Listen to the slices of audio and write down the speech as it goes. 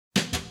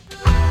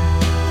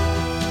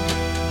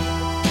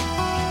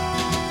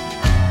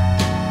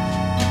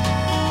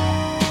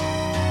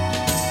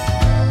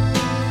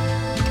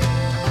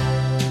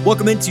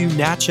Welcome into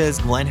Natchez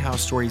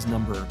Glenhouse Stories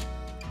number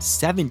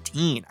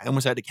 17. I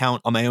almost had to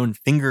count on my own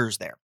fingers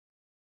there.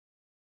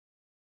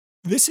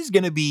 This is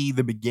going to be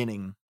the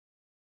beginning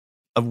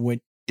of what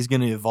is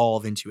going to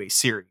evolve into a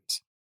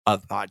series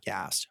of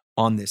podcasts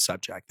on this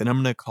subject that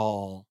I'm going to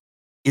call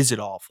Is It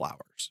All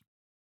Flowers?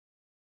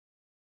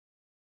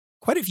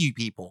 Quite a few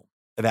people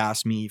have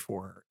asked me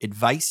for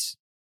advice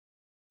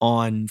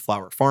on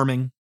flower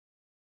farming.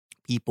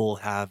 People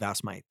have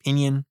asked my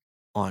opinion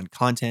on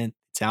content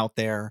that's out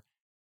there.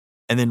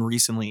 And then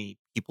recently,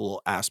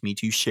 people asked me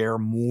to share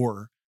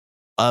more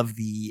of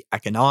the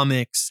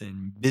economics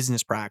and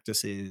business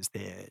practices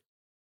that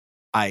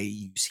I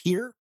use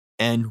here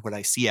and what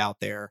I see out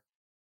there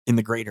in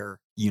the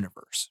greater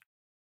universe.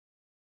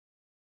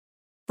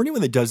 For anyone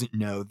that doesn't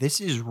know,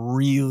 this is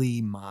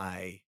really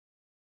my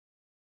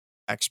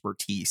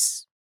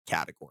expertise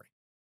category.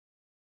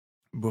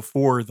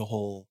 Before the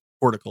whole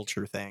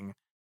horticulture thing,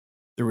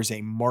 there was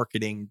a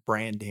marketing,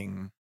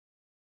 branding,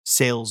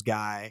 sales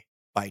guy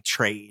by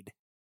trade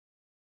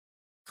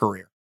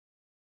career.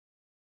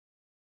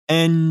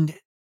 And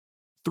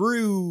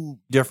through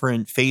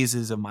different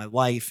phases of my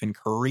life and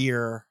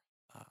career,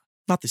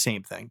 not the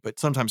same thing, but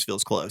sometimes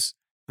feels close,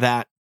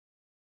 that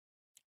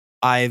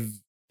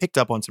I've picked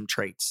up on some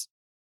traits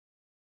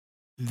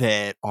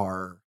that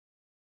are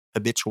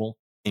habitual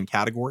in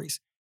categories.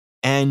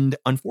 And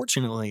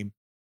unfortunately,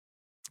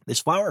 this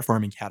flower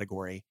farming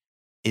category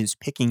is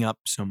picking up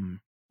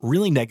some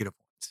really negative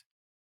ones.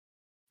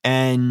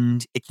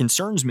 And it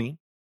concerns me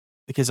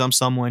because I'm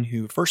someone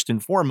who, first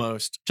and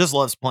foremost, just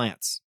loves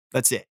plants.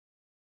 That's it.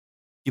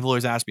 People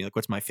always ask me, like,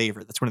 what's my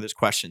favorite? That's one of those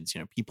questions,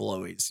 people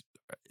always,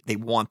 they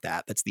want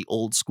that. That's the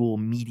old school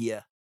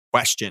media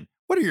question.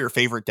 What are your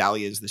favorite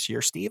dahlias this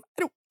year, Steve?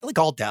 I like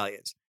all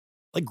dahlias.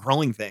 I like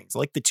growing things. I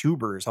like the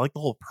tubers. I like the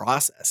whole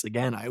process.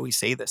 Again, I always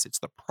say this. It's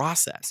the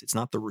process. It's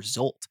not the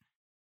result.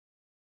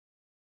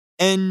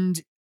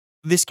 And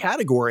this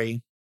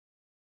category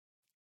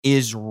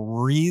is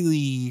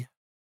really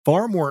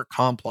far more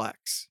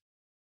complex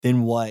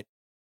than what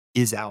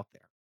is out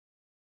there.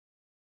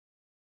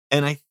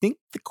 And I think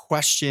the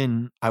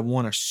question I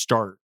want to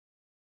start,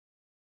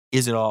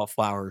 is it all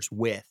flowers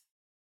with,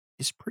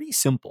 is pretty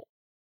simple.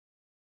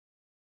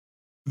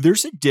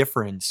 There's a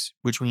difference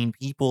between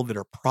people that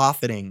are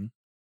profiting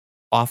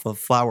off of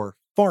flower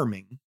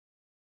farming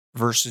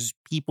versus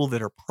people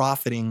that are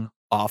profiting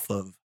off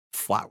of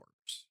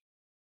flowers.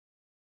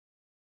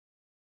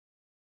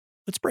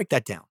 Let's break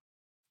that down.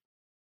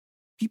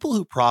 People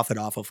who profit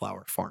off of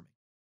flower farming,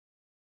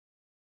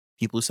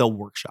 people who sell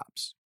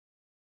workshops,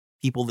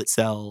 people that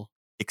sell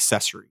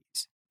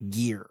accessories,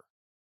 gear,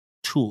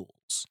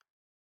 tools,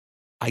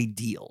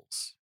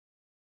 ideals,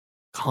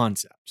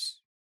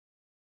 concepts.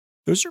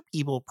 Those are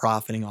people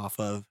profiting off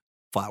of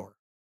flower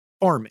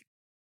farming.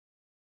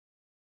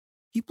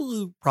 People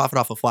who profit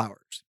off of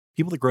flowers,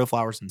 people that grow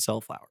flowers and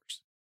sell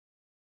flowers,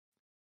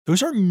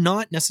 those are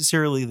not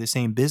necessarily the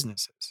same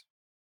businesses.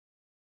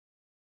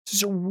 This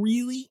is a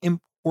really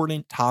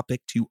important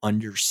topic to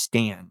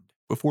understand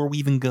before we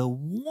even go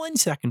 1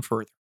 second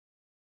further.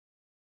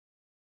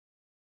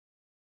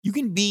 You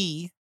can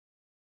be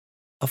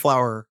a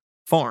flower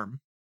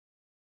farm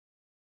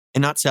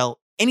and not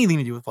sell anything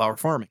to do with flower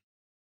farming.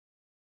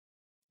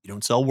 You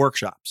don't sell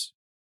workshops.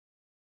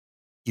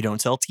 You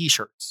don't sell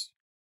t-shirts.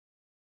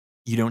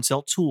 You don't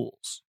sell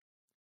tools.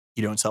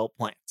 You don't sell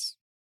plants.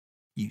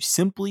 You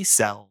simply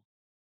sell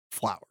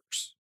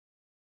flowers.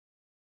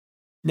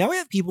 Now we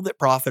have people that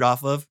profit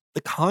off of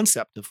the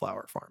concept of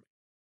flower farming.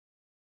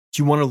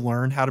 Do you want to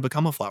learn how to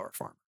become a flower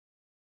farmer?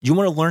 Do you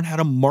want to learn how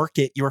to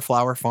market your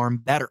flower farm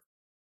better?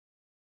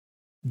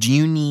 Do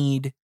you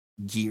need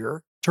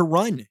gear to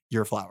run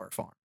your flower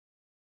farm?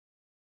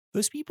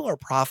 Those people are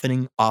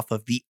profiting off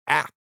of the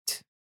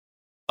act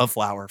of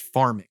flower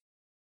farming,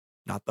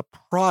 not the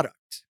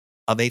product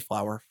of a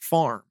flower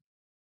farm.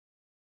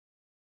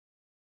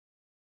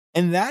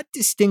 And that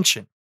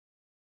distinction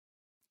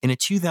in a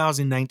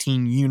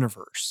 2019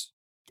 universe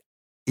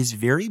is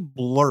very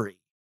blurry,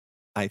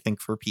 I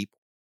think, for people.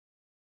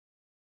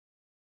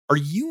 Are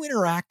you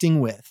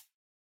interacting with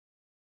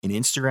an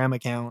Instagram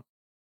account,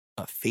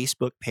 a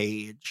Facebook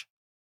page,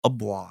 a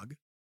blog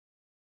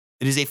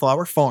that is a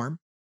flower farm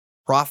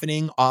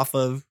profiting off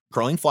of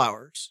growing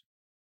flowers?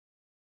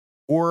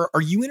 Or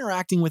are you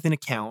interacting with an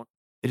account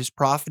that is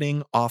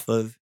profiting off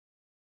of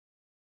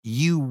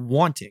you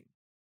wanting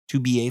to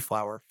be a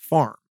flower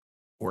farm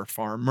or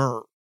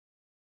farmer?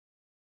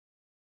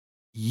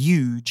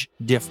 Huge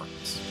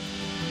difference.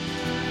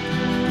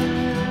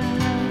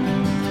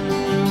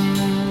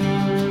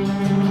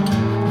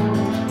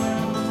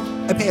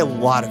 I pay a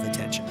lot of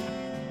attention.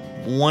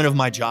 One of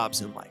my jobs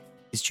in life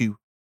is to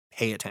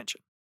pay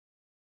attention.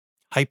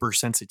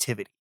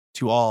 Hypersensitivity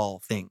to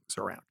all things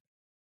around.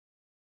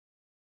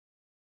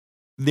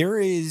 There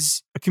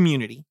is a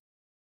community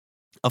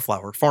of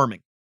flower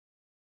farming,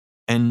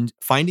 and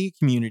finding a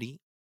community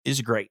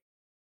is great.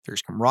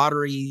 There's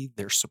camaraderie,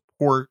 there's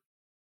support,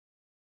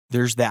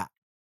 there's that.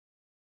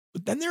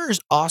 But then there is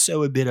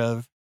also a bit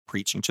of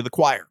preaching to the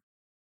choir.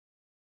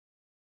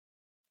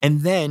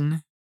 And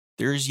then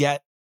there's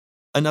yet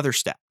another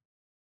step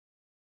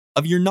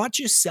of you're not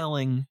just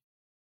selling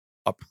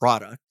a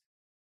product,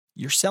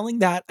 you're selling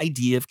that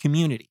idea of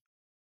community.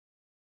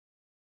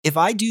 If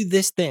I do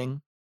this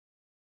thing,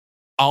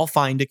 I'll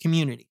find a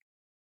community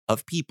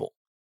of people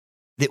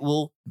that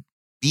will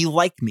be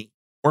like me.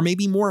 Or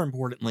maybe more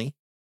importantly,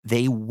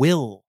 they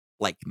will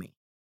like me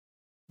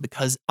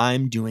because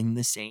I'm doing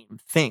the same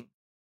thing.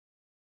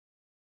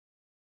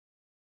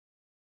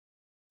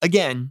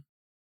 Again,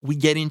 we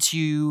get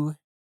into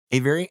a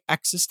very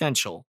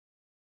existential,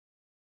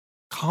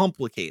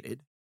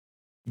 complicated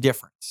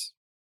difference.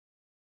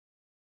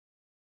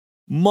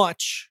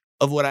 Much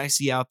of what I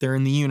see out there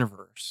in the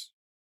universe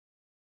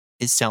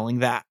is selling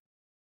that,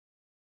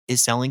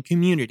 is selling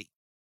community,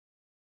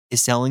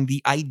 is selling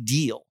the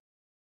ideal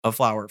of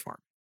flower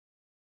farming.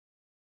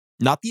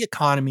 Not the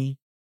economy,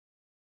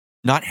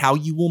 not how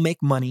you will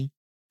make money,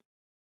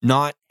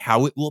 not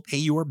how it will pay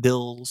your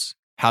bills,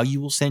 how you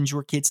will send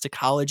your kids to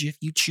college if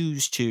you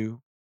choose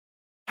to,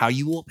 how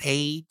you will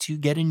pay to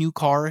get a new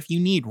car if you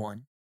need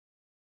one,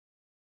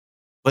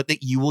 but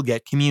that you will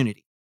get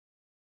community,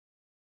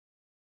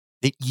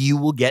 that you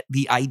will get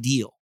the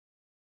ideal,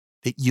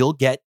 that you'll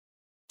get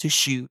to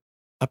shoot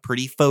a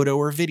pretty photo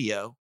or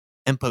video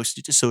and post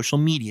it to social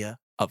media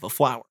of a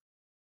flower.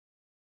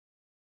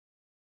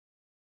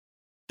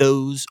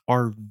 Those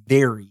are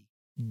very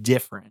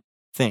different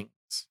things.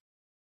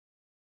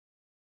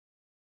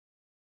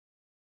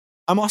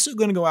 I'm also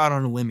going to go out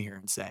on a limb here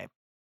and say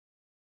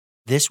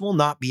this will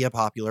not be a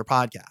popular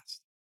podcast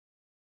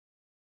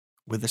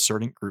with a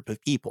certain group of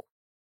people.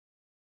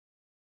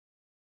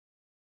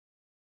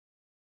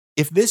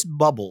 If this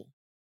bubble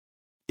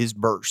is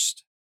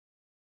burst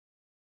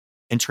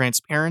and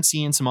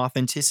transparency and some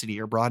authenticity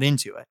are brought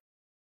into it,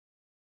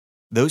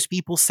 those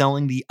people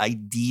selling the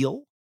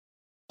ideal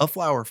of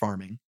flower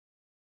farming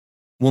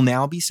will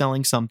now be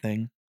selling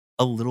something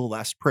a little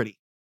less pretty,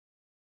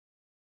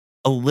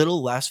 a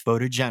little less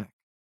photogenic,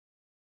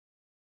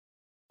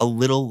 a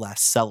little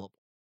less sellable.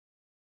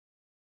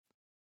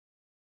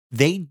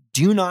 They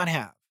do not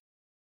have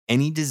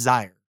any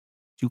desire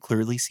to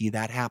clearly see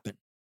that happen.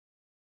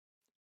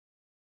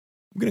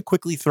 I'm going to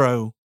quickly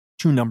throw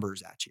two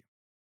numbers at you.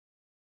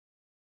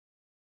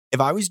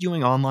 If I was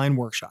doing online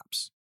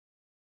workshops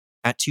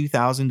at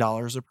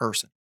 $2,000 a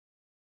person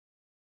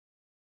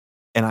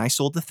and I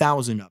sold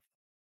 1,000 of them,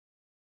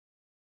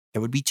 it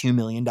would be $2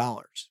 million.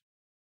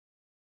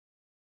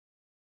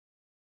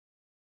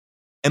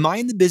 Am I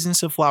in the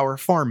business of flower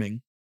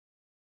farming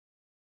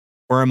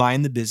or am I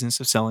in the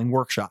business of selling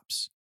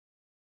workshops?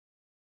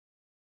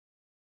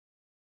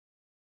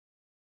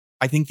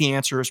 I think the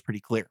answer is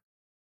pretty clear.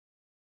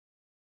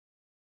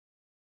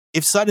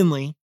 If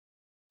suddenly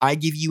I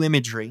give you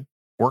imagery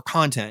or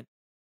content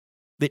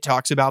that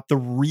talks about the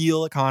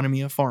real economy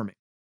of farming,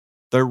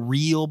 the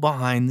real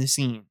behind the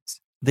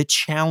scenes, the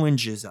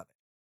challenges of it,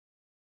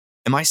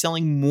 am I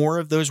selling more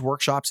of those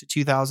workshops at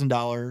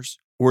 $2,000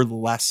 or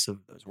less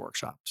of those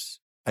workshops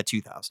at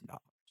 $2,000?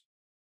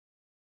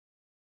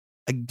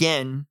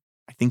 Again,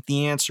 I think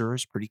the answer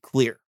is pretty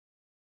clear.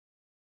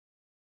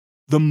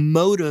 The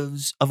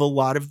motives of a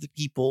lot of the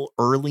people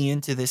early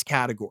into this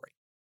category,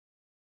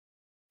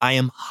 I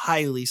am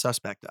highly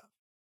suspect of.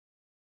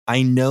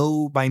 I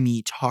know by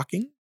me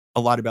talking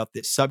a lot about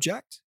this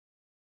subject,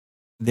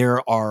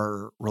 there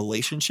are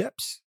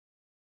relationships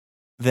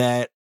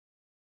that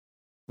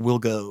will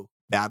go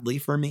badly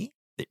for me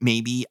that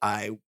maybe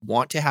I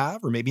want to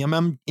have or maybe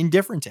I'm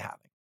indifferent to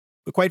having.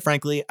 But quite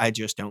frankly, I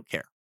just don't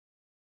care.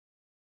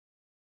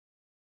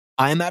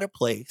 I'm at a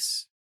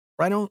place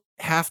where I don't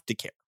have to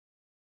care.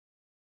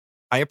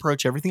 I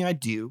approach everything I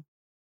do,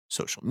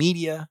 social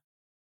media,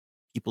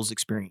 people's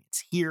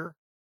experience here,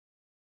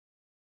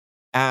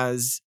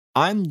 as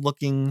I'm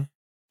looking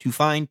to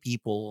find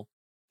people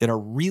that are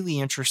really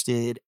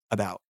interested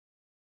about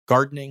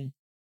gardening,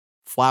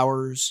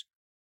 flowers,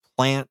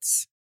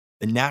 plants,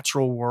 the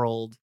natural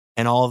world,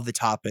 and all of the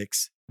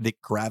topics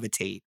that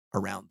gravitate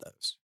around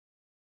those.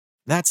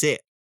 That's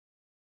it.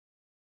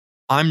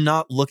 I'm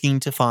not looking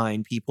to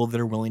find people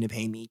that are willing to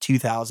pay me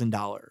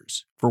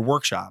 $2,000 for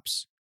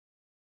workshops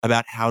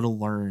about how to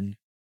learn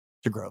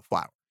to grow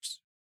flowers.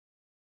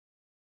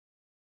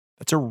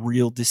 That's a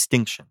real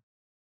distinction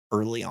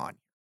early on.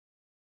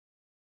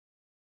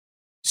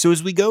 So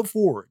as we go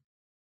forward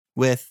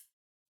with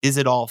Is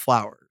It All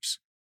Flowers?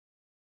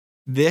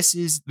 This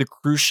is the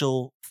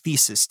crucial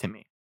thesis to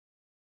me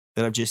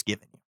that I've just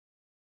given you.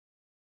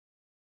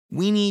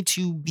 We need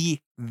to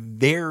be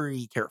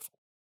very careful.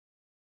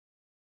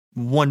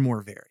 One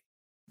more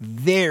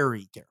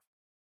very careful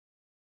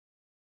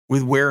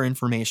with where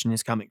information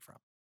is coming from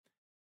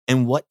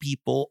and what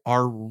people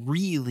are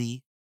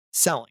really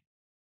selling.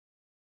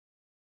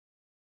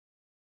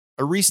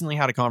 I recently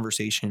had a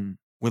conversation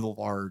with a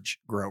large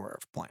grower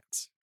of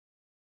plants.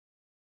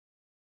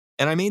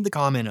 And I made the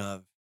comment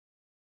of,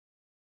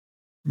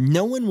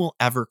 no one will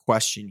ever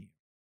question you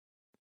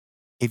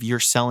if you're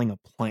selling a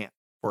plant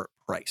for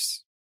a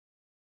price.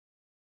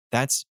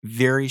 That's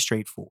very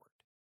straightforward.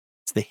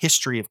 It's the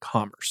history of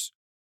commerce.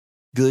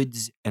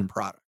 goods and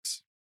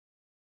products.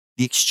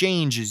 The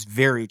exchange is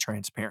very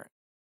transparent.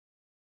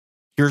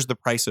 Here's the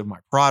price of my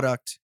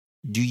product.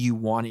 Do you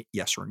want it?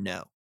 Yes or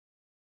no?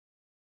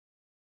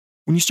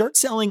 When you start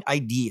selling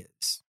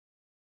ideas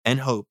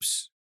and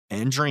hopes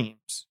and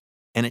dreams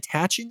and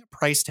attaching a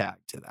price tag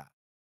to that,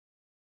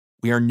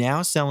 we are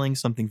now selling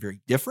something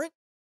very different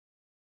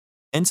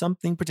and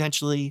something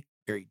potentially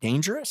very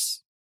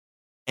dangerous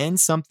and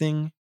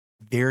something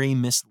very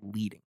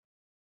misleading.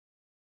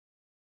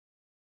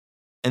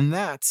 And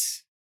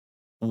that's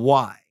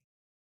why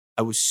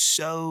I was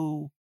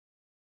so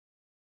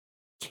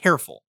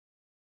careful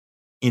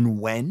in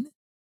when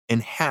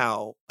and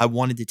how I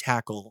wanted to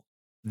tackle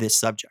this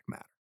subject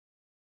matter.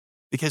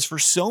 Because for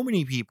so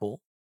many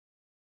people,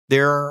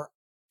 there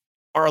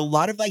are a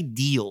lot of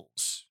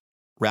ideals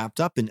wrapped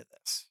up into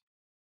this.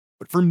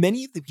 But for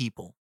many of the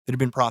people that have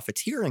been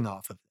profiteering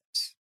off of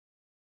this,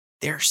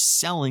 they're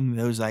selling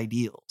those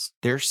ideals.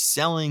 They're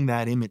selling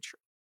that imagery.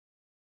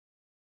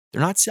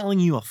 They're not selling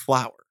you a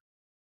flower.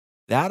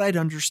 That I'd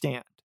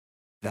understand.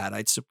 That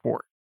I'd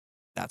support.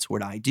 That's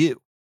what I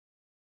do.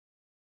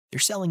 They're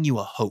selling you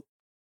a hope.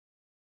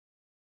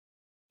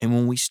 And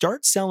when we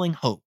start selling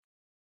hope,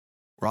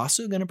 we're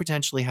also going to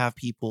potentially have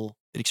people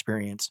that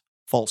experience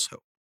false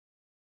hope.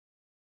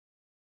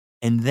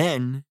 And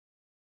then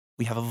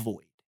we have a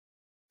void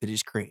that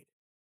is created.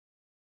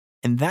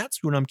 And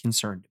that's what I'm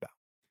concerned about.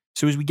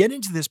 So as we get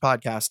into this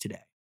podcast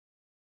today,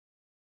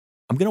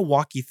 I'm going to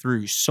walk you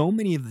through so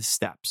many of the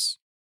steps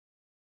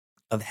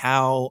of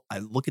how I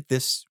look at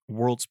this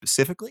world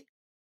specifically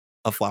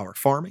of flower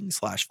farming /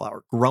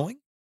 flower growing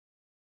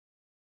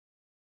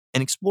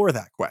and explore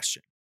that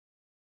question.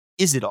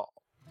 Is it all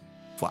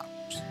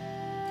flowers?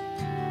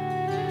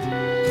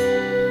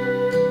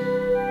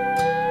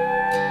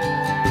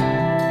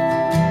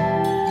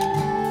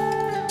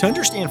 To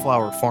understand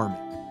flower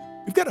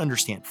farming, we've got to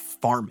understand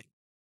farming.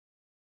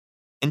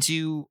 And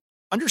to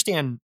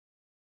understand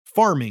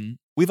farming,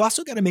 we've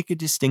also got to make a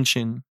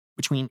distinction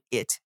between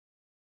it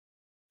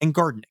and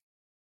gardening.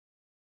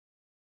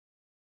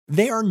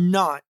 They are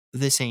not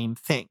the same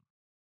thing.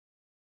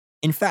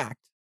 In fact,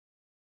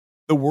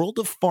 the world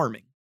of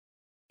farming,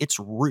 its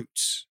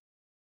roots,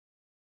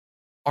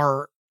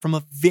 are from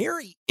a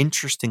very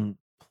interesting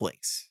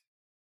place.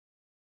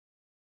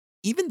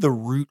 Even the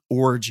root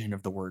origin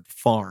of the word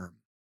farm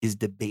is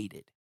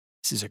debated.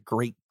 This is a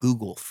great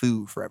Google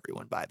foo for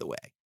everyone, by the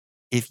way.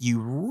 If you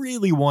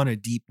really want to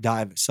deep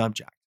dive a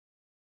subject,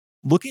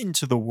 look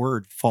into the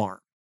word farm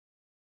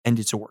and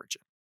its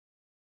origin.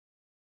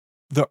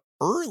 The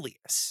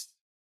earliest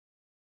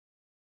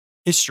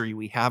history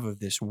we have of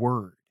this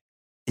word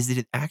is that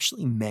it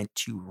actually meant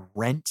to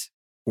rent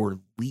or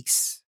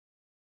lease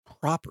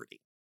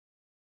property.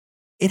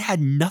 It had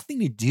nothing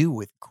to do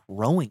with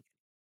growing.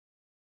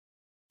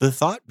 The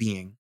thought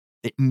being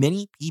that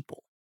many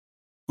people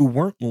who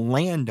weren't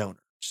landowners,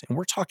 and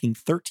we're talking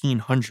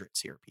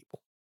 1300s here,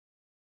 people,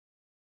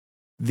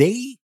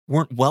 they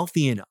weren't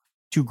wealthy enough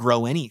to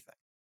grow anything.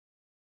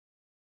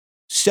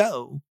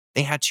 So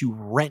they had to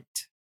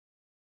rent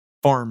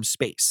farm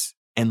space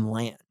and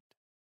land.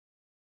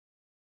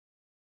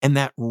 And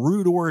that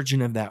root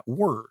origin of that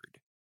word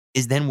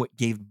is then what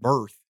gave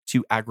birth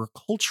to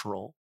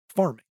agricultural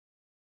farming.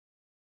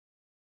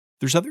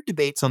 There's other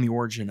debates on the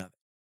origin of it,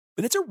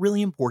 but that's a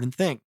really important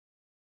thing.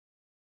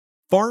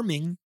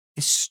 Farming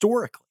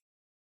historically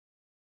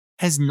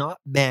has not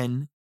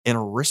been an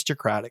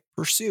aristocratic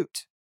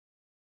pursuit.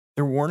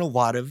 There weren't a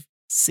lot of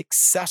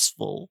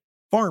successful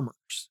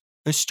farmers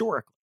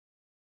historically.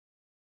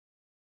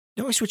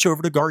 Now we switch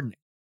over to gardening.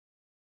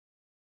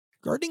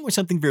 Gardening was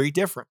something very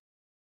different.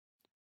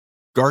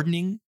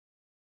 Gardening,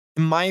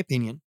 in my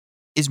opinion,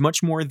 is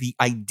much more the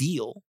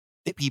ideal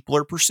that people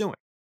are pursuing.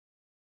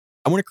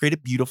 I want to create a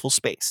beautiful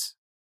space.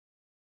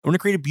 I want to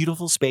create a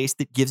beautiful space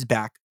that gives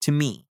back to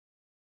me,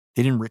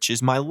 that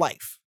enriches my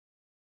life.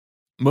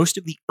 Most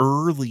of the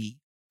early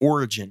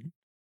origin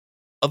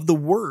of the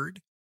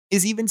word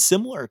is even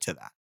similar to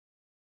that.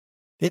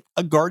 That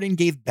a garden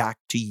gave back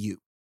to you.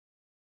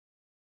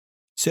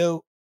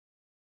 So,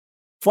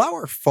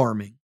 flower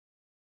farming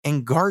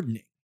and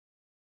gardening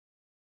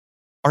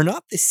are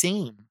not the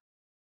same,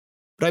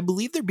 but I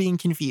believe they're being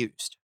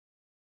confused.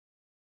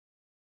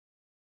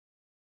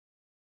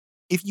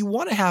 If you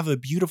want to have a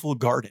beautiful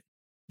garden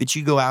that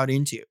you go out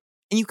into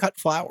and you cut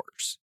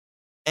flowers,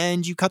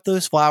 and you cut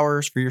those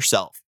flowers for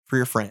yourself, for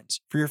your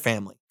friends, for your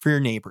family, for your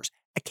neighbors,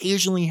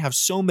 occasionally you have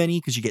so many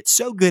because you get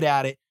so good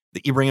at it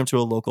that you bring them to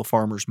a local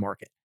farmer's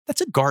market. That's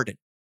a garden.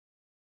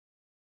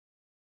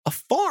 A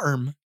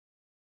farm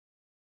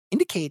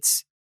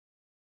indicates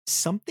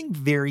something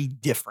very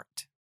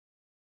different.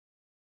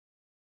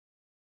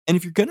 And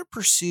if you're going to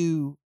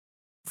pursue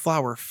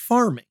flower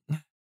farming,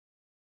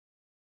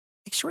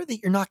 make sure that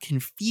you're not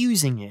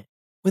confusing it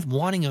with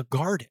wanting a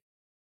garden.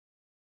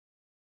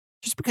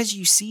 Just because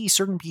you see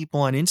certain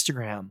people on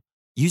Instagram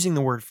using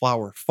the word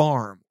flower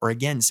farm, or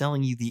again,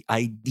 selling you the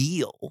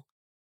ideal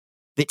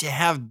that to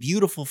have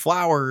beautiful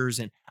flowers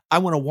and I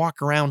want to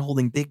walk around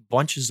holding big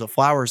bunches of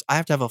flowers, I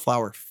have to have a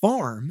flower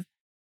farm,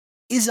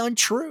 is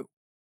untrue.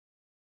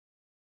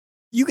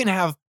 You can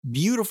have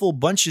beautiful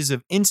bunches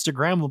of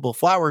Instagrammable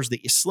flowers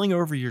that you sling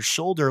over your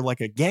shoulder like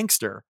a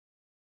gangster,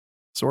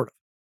 sort of,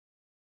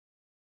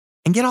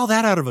 and get all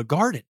that out of a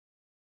garden.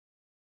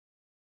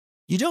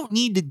 You don't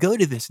need to go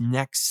to this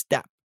next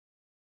step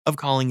of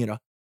calling it a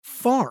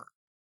farm.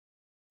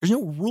 There's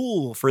no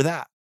rule for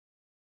that.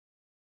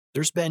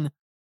 There's been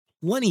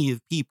plenty of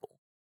people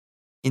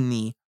in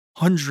the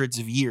hundreds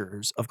of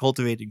years of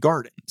cultivated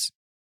gardens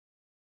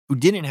who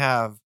didn't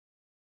have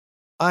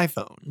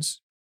iPhones,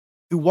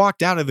 who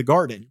walked out of the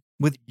garden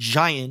with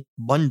giant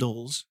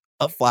bundles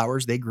of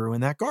flowers they grew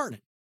in that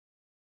garden.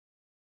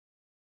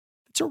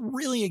 It's a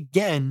really,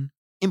 again,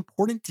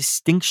 important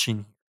distinction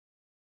here.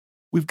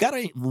 We've got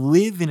to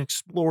live and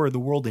explore the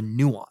world in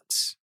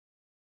nuance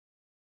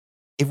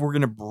if we're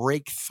going to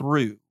break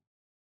through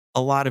a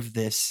lot of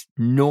this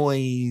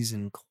noise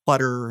and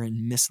clutter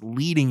and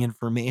misleading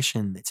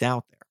information that's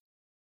out there.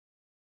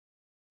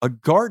 A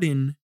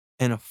garden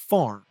and a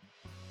farm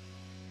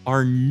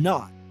are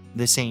not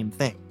the same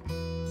thing.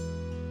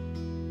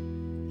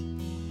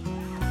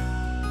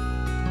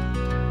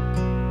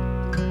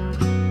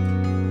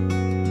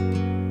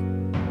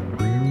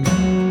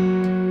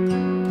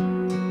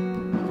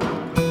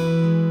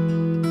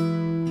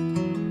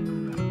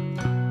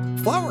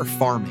 Flower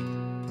farming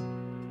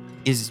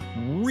is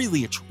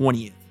really a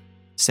 20th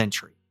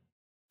century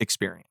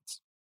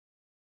experience.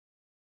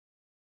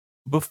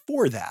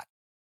 Before that,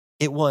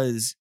 it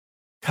was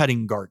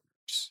cutting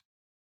gardeners.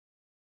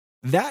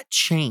 That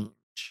change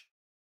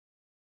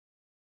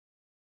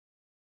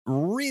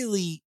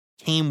really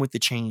came with the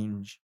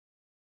change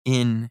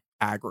in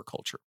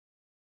agriculture,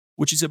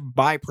 which is a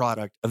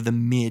byproduct of the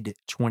mid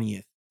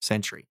 20th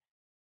century.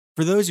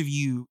 For those of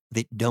you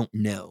that don't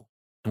know,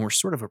 and we're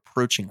sort of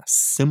approaching a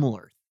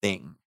similar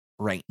thing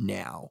right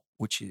now,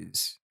 which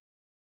is,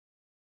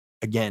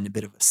 again, a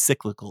bit of a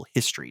cyclical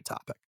history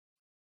topic.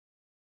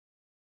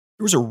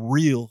 There was a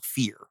real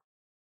fear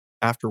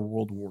after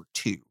World War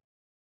II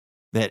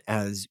that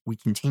as we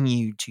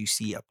continued to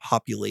see a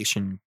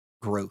population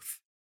growth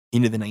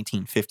into the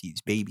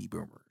 1950s, baby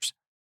boomers,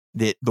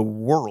 that the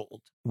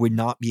world would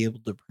not be able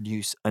to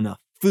produce enough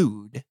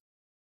food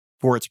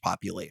for its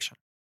population.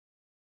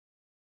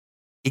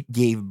 It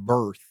gave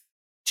birth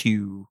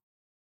to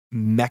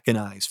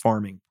mechanized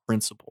farming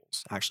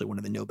principles. Actually, one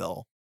of the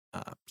Nobel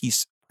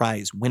Peace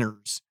Prize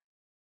winners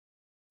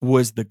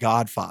was the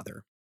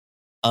godfather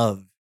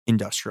of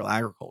industrial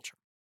agriculture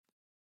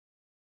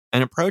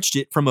and approached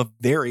it from a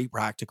very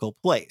practical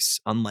place.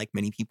 Unlike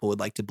many people would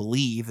like to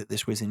believe that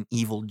this was an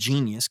evil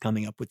genius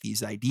coming up with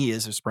these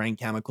ideas of spraying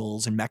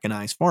chemicals and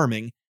mechanized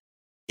farming,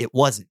 it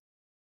wasn't.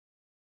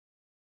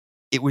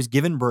 It was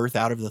given birth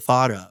out of the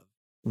thought of,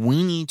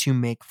 we need to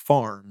make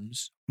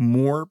farms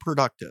more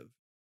productive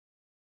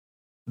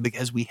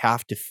because we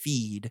have to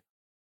feed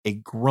a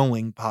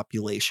growing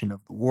population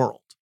of the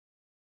world.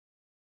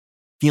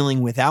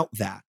 Feeling without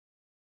that,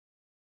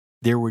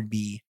 there would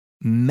be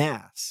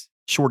mass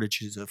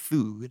shortages of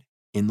food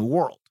in the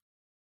world.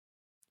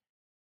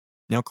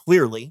 Now,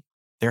 clearly,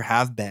 there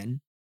have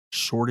been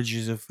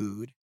shortages of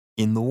food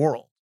in the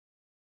world.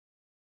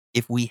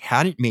 If we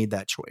hadn't made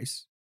that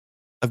choice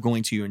of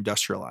going to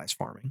industrialized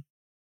farming,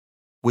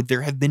 would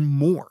there have been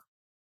more?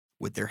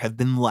 Would there have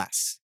been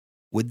less?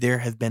 Would there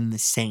have been the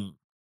same?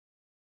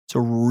 It's a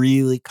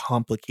really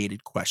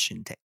complicated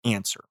question to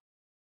answer.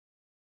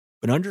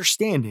 But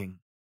understanding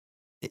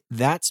that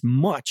that's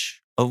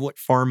much of what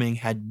farming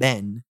had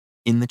been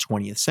in the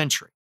 20th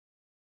century.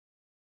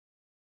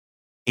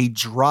 A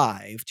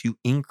drive to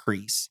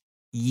increase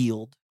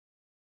yield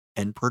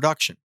and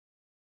production.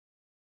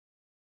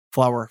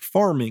 Flower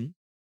farming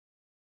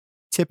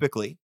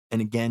typically,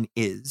 and again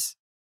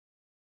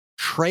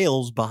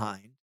trails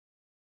behind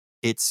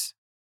its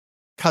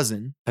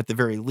cousin, at the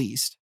very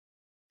least,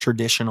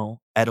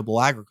 traditional edible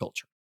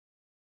agriculture.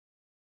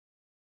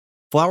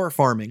 Flower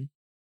farming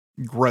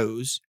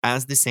grows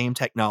as the same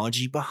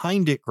technology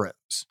behind it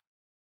grows.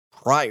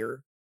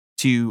 Prior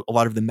to a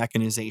lot of the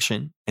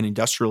mechanization and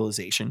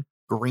industrialization,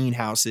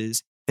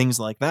 greenhouses, things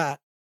like that,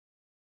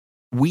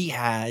 we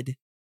had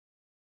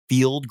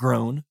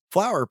field-grown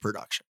flower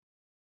production.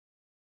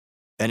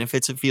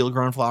 Benefits of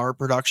field-grown flower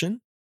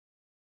production,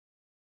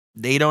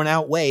 they don't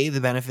outweigh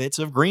the benefits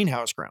of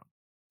greenhouse-grown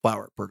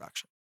flower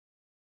production.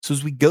 So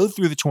as we go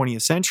through the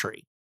 20th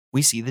century,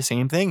 we see the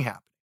same thing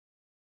happening.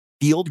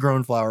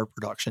 Field-grown flower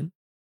production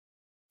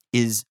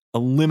is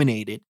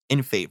eliminated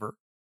in favor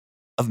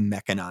of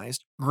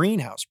mechanized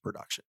greenhouse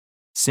production.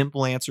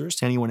 Simple answers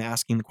to anyone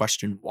asking the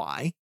question,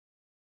 why?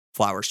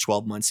 Flowers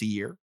 12 months a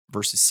year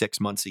versus 6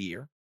 months a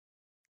year.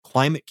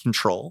 Climate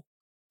control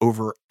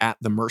over at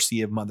the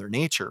mercy of Mother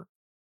Nature,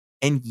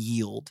 and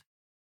yield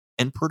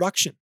and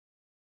production.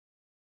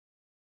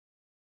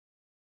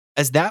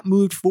 As that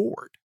moved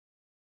forward,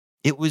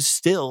 it was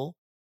still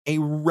a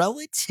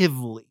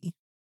relatively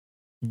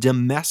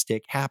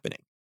domestic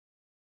happening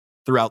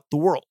throughout the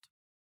world.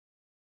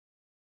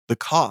 The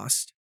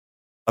cost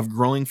of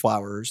growing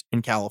flowers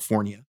in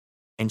California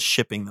and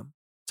shipping them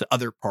to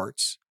other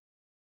parts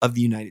of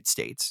the United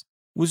States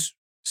was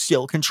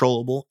still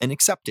controllable and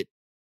accepted.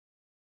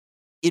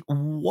 It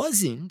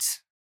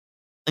wasn't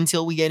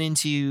until we get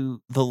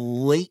into the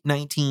late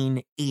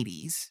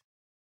 1980s,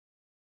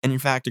 and in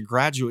fact, a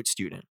graduate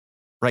student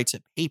writes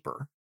a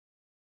paper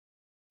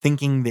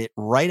thinking that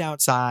right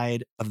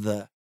outside of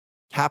the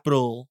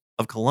capital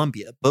of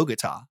Colombia,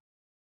 Bogota,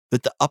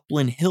 that the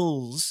upland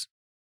hills,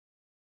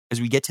 as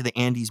we get to the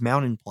Andes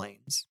mountain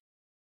plains,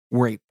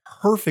 were a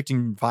perfect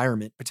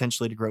environment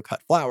potentially to grow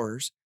cut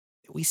flowers.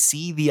 We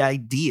see the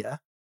idea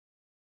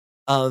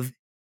of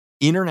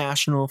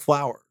international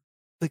flower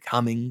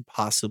becoming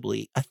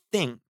possibly a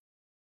thing.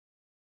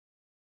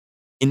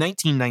 In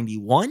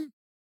 1991,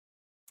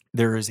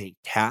 there is a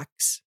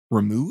tax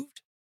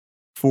removed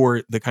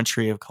for the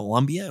country of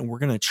Colombia, and we're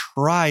going to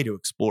try to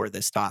explore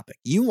this topic.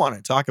 You want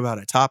to talk about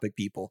a topic,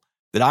 people,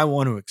 that I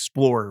want to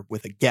explore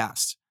with a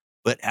guest,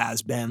 but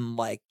has been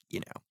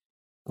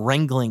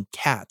wrangling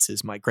cats,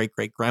 as my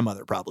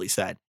great-great-grandmother probably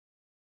said.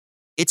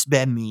 It's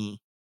been the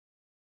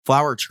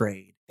flower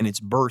trade and its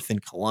birth in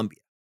Colombia.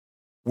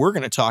 We're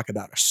going to talk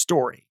about a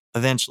story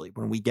eventually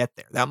when we get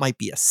there. That might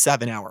be a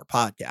 7-hour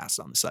podcast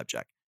on the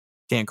subject.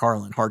 Dan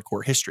Carlin,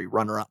 Hardcore History,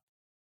 runner-up.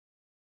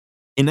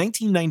 In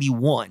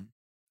 1991,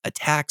 a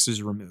tax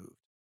is removed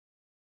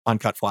on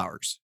cut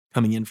flowers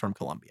coming in from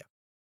Colombia.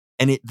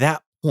 And at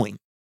that point,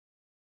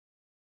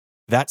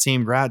 that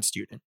same grad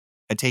student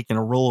had taken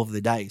a roll of the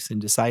dice and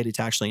decided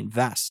to actually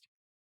invest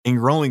in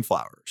growing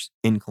flowers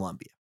in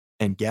Colombia.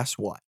 And guess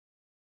what?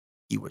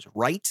 He was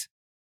right,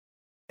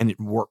 and it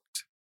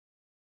worked.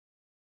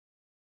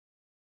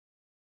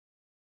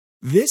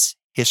 This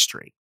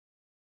history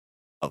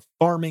of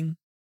farming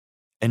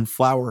and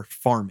flower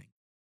farming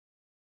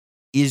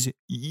is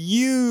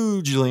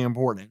hugely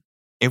important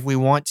if we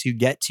want to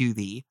get to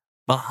the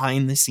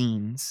behind the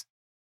scenes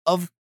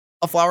of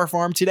a flower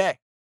farm today.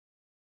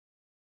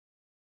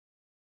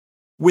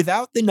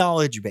 Without the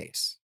knowledge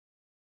base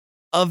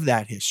of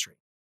that history,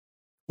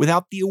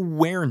 without the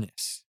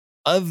awareness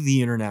of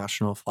the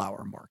international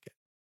flower market,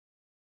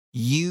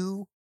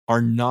 you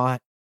are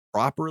not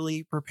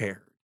properly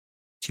prepared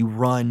to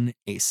run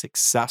a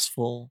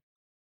successful,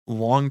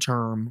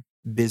 long-term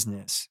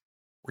business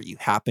where you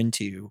happen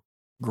to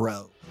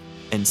grow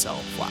and sell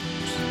flowers.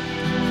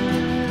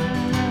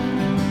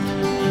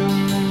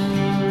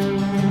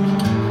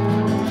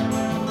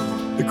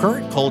 The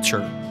current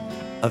culture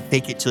of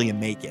fake it till you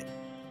make it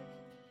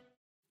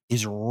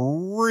is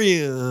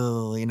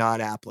really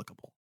not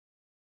applicable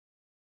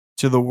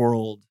to the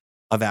world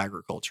of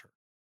agriculture.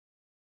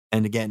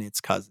 And again,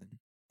 its cousin,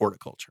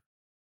 horticulture.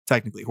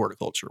 Technically,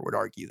 horticulture would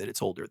argue that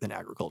it's older than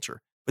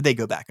agriculture, but they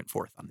go back and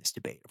forth on this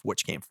debate of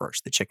which came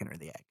first, the chicken or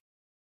the egg.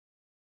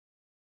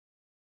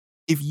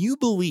 If you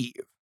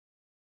believe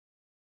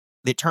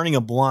that turning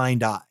a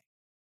blind eye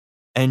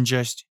and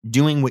just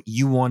doing what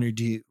you want to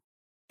do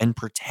and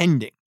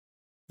pretending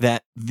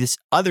that this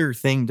other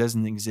thing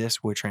doesn't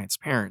exist with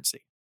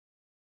transparency,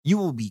 you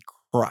will be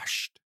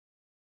crushed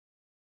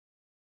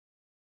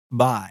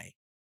by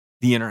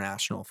the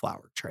international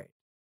flower trade.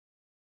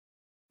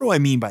 What do I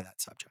mean by that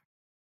subject?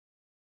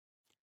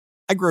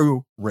 I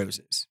grow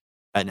roses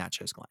at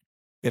Natchez Glen.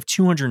 We have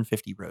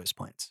 250 rose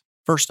plants.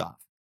 First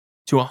off,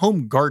 to a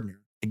home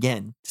gardener,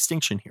 again,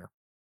 distinction here,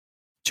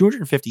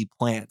 250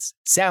 plants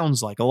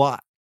sounds like a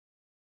lot.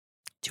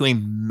 To a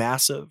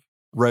massive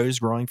rose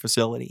growing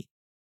facility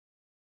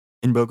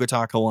in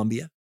Bogota,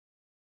 Colombia,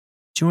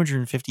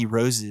 250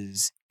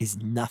 roses is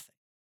nothing.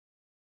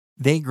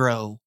 They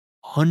grow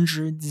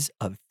hundreds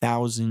of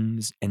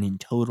thousands and in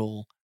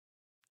total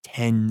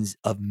tens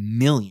of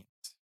millions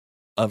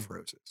of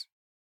roses.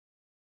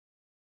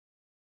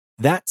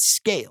 That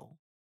scale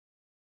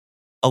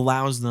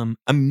allows them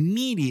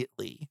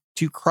immediately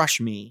to crush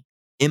me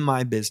in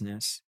my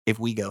business if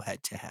we go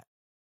head to head.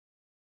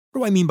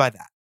 What do I mean by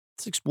that?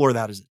 Let's explore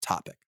that as a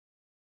topic.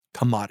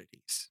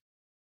 Commodities.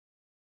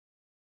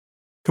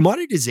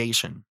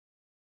 Commoditization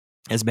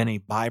has been a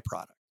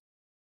byproduct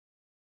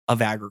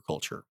of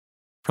agriculture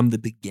from the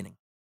beginning.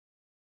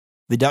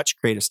 The Dutch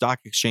created a stock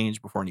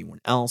exchange before anyone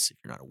else. If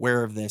you're not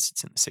aware of this,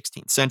 it's in the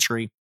 16th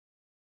century.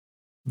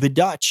 The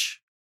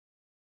Dutch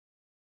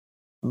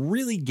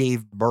really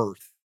gave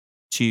birth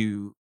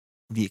to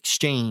the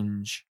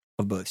exchange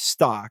of both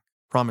stock,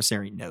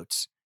 promissory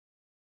notes,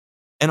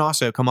 and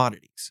also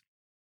commodities.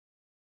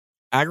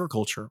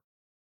 Agriculture,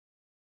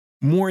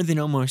 more than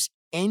almost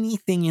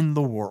anything in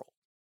the world,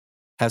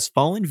 has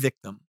fallen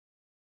victim,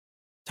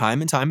 time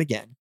and time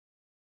again,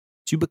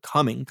 to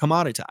becoming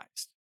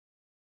commoditized.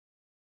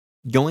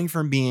 Going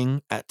from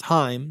being, at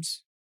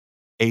times,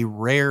 a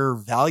rare,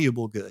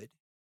 valuable good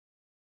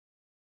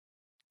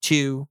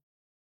to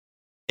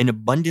an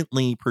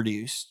abundantly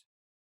produced,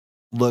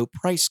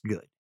 low-priced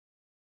good.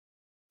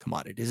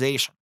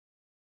 Commoditization.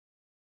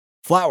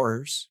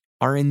 Flowers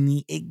are in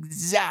the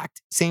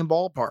exact same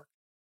ballpark.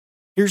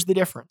 Here's the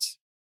difference.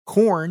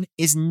 Corn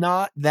is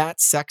not that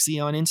sexy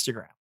on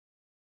Instagram.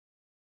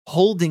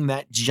 Holding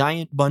that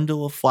giant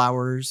bundle of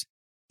flowers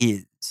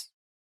is.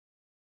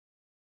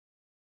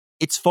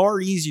 It's far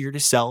easier to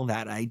sell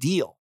that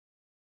ideal.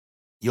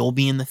 You'll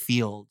be in the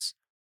fields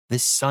The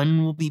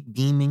sun will be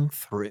beaming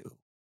through.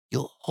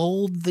 You'll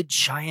hold the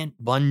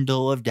giant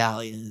bundle of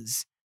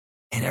dahlias,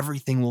 and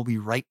everything will be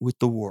right with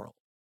the world.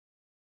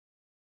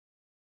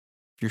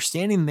 If you're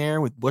standing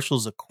there with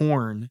bushels of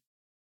corn,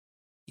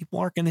 people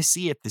aren't going to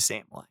see it the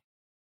same way.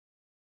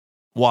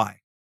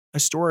 Why?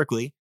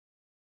 Historically,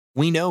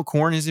 we know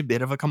corn is a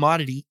bit of a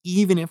commodity,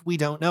 even if we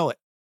don't know it.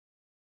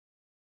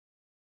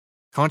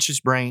 Conscious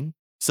brain,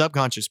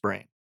 subconscious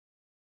brain.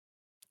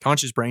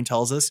 Conscious brain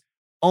tells us,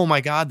 oh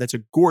my God, that's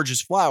a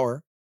gorgeous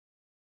flower.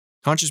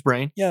 Conscious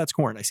brain, yeah, that's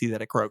corn. I see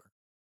that at Kroger.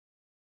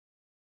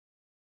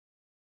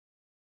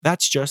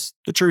 That's just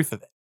the truth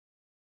of it.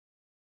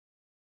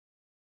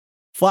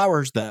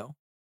 Flowers, though,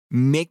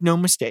 make no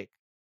mistake,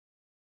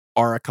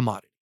 are a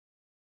commodity.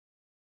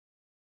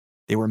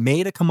 They were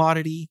made a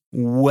commodity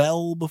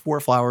well before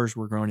flowers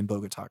were grown in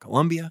Bogota,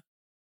 Colombia.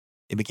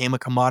 They became a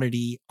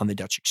commodity on the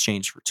Dutch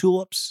exchange for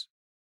tulips,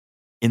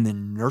 in the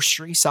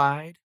nursery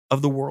side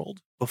of the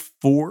world,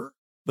 before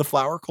the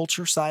flower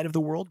culture side of the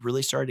world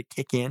really started to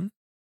kick in.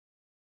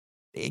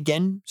 They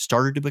again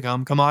started to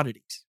become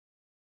commodities.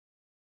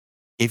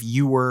 If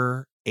you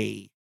were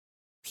a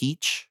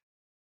peach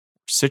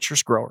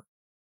citrus grower,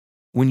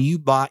 when you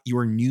bought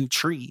your new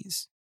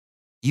trees,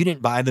 you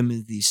didn't buy them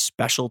as these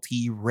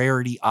specialty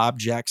rarity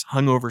objects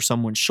hung over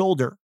someone's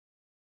shoulder.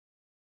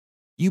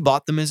 You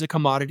bought them as a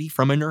commodity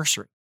from a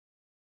nursery.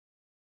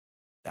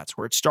 That's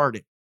where it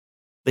started.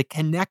 The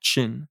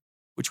connection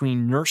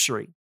between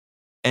nursery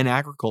and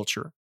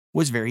agriculture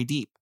was very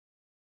deep.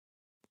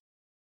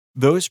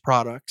 Those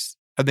products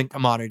have been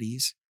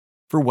commodities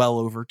for well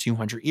over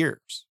 200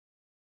 years.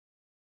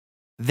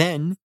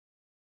 Then,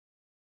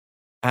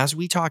 as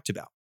we talked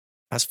about,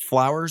 as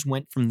flowers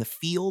went from the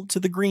field to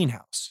the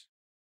greenhouse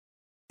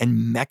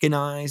and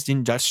mechanized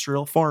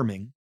industrial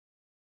farming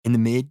in the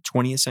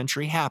mid-20th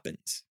century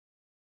happens,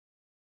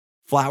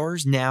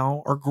 flowers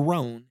now are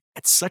grown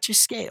at such a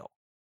scale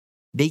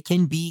they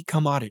can be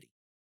commodity.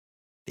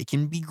 They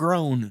can be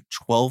grown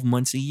 12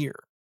 months a year.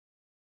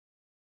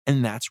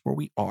 And that's where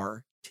we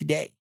are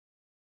today.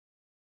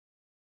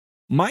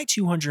 My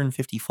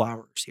 250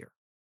 flowers here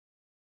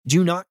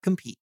do not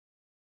compete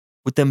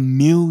with the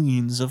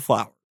millions of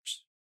flowers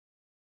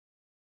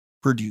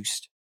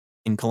produced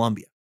in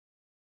Colombia.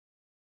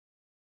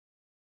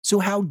 So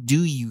how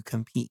do you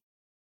compete?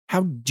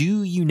 How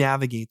do you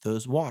navigate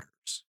those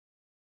waters?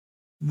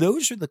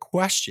 Those are the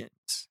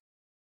questions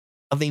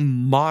of a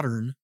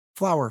modern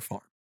flower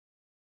farm.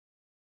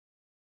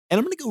 And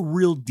I'm going to go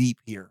real deep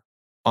here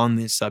on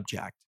this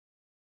subject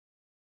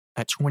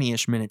at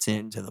 20-ish minutes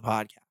into the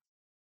podcast.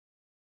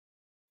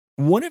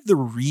 One of the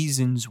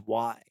reasons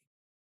why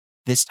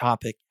this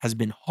topic has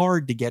been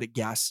hard to get a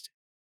guest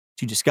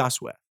to discuss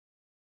with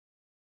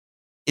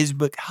is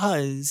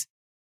because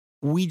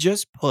we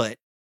just put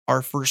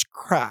our first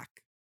crack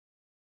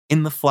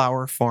in the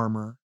flower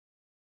farmer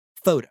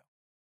photo.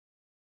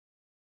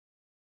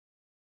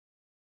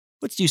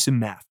 Let's do some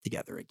math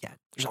together again.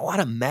 There's a lot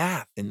of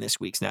math in this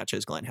week's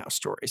Natchez Glen House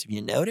Stories. Have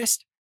you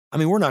noticed? I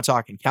mean, we're not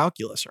talking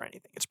calculus or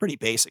anything. It's pretty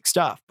basic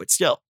stuff, but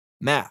still,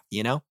 math,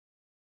 you know?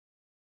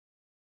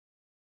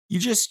 You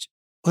just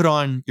put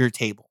on your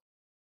table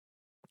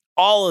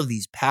all of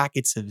these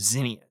packets of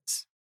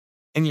zinnias,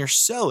 and you're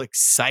so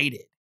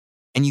excited.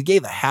 And you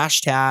gave a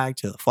hashtag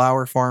to the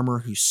flower farmer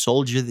who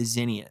sold you the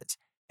zinnias,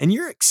 and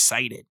you're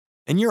excited,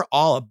 and you're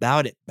all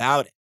about it.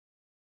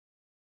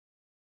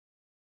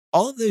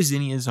 All of those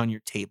zinnias on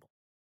your table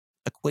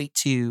equate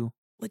to,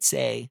 let's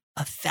say,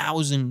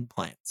 1,000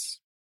 plants.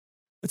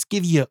 Let's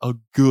give you a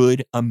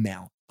good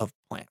amount of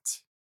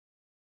plants.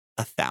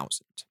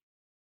 1,000.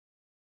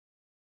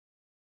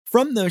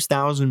 From those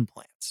 1,000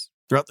 plants,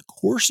 throughout the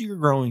course of your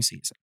growing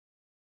season,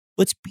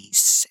 let's be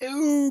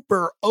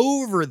super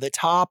over the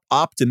top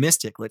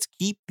optimistic. Let's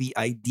keep the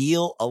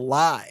ideal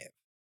alive.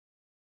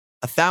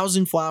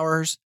 1,000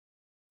 flowers,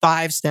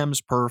 5 stems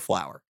per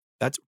flower.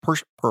 That's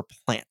per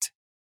plant.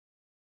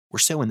 We're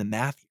so in the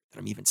math here that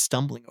I'm even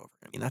stumbling over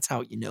it. I mean, that's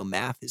how you know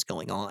math is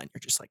going on. You're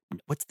just like,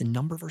 what's the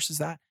number versus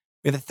that?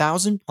 We have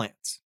 1,000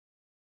 plants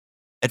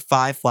at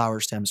 5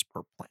 flower stems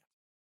per plant.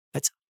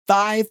 That's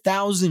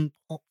 5,000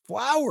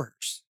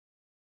 flowers.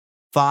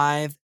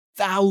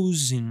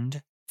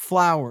 5,000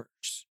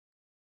 flowers.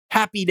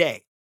 Happy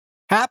day.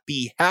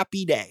 Happy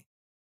day.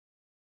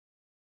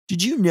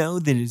 Did you know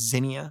that a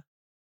zinnia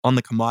on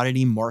the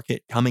commodity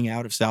market coming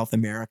out of South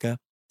America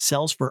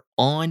sells for,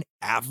 on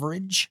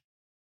average,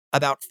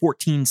 about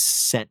 14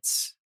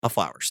 cents a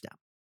flower stem?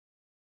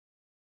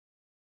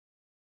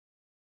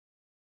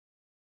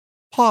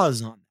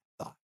 Pause on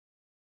that thought.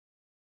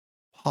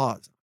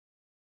 Pause.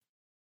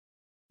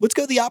 Let's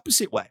go the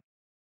opposite way.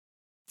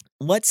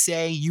 Let's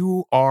say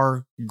you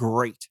are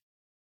great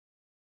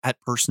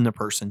at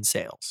person-to-person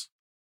sales.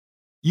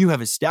 You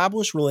have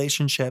established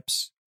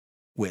relationships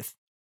with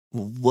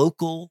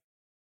local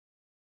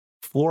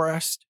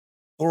florists,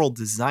 floral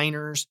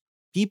designers,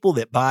 people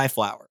that buy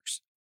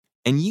flowers,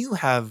 and you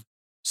have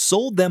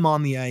sold them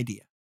on the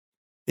idea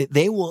that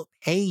they will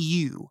pay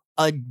you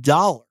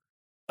 $1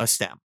 a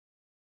stem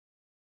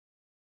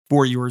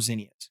for your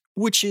zinnias,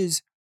 which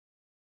is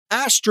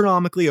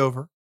astronomically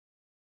over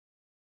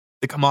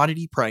the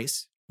commodity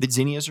price that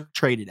zinnias are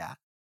traded at,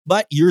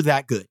 but you're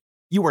that good.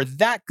 You are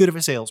that good of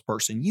a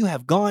salesperson. You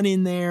have gone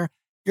in there.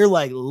 You're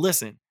like,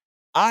 listen,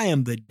 I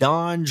am the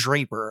Don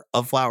Draper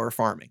of flower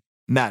farming.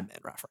 Mad Men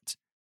reference.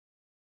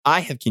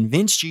 I have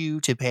convinced you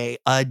to pay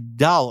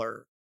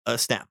 $1 a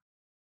stem.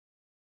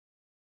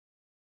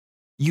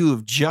 You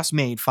have just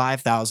made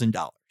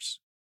 $5,000.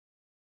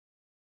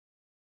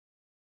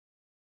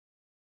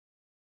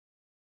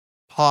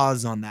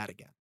 Pause on that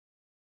again.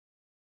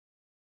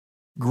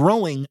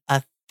 Growing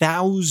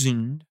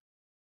 1,000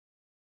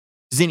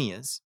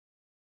 zinnias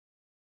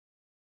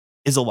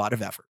is a lot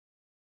of effort.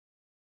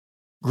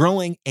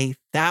 Growing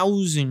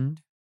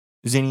 1,000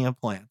 zinnia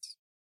plants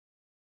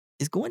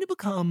is going to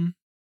become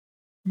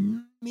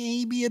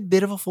maybe a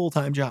bit of a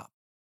full-time job.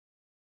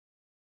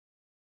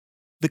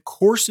 The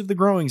course of the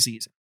growing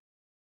season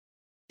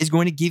is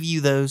going to give you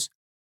those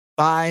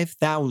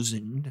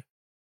 5,000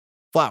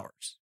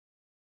 flowers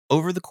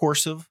over the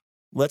course of,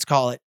 let's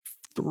call it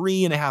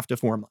 3.5 to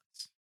 4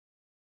 months.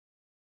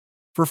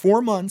 For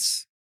 4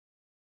 months,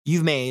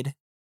 you've made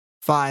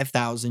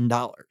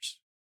 $5,000.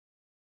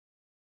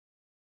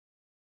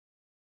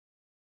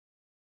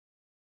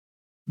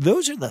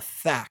 Those are the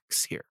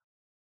facts here.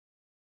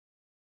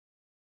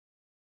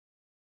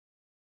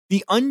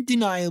 The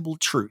undeniable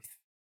truth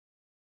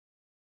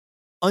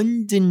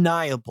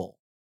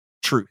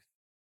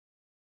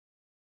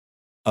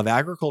of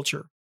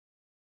agriculture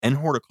and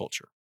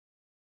horticulture.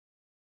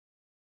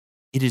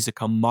 It is a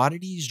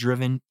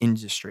commodities-driven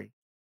industry.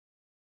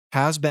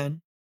 Has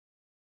been,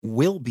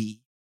 will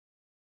be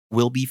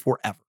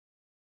forever.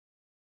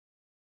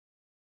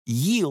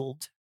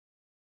 Yield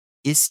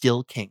is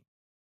still king.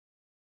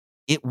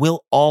 It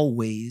will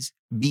always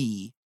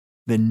be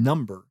the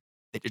number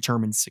that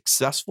determines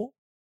successful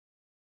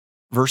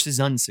versus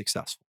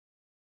unsuccessful.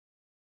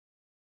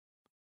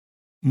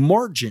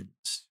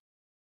 Margins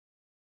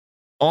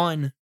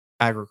on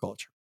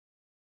agriculture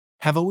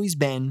have always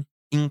been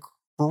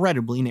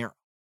incredibly narrow.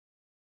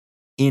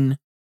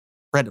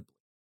 Incredibly.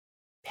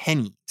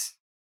 Pennies.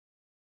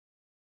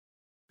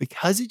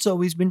 Because it's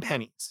always been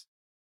pennies,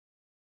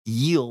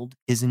 yield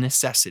is a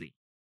necessity.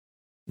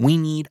 We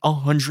need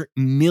 100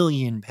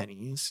 million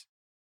pennies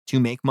to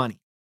make money,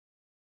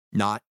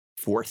 not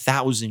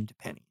 4,000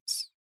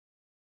 pennies.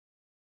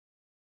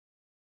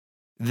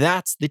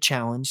 That's the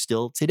challenge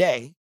still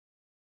today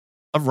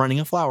of running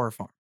a flower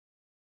farm.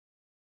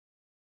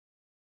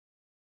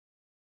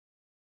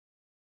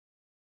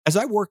 As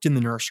I worked in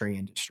the nursery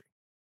industry,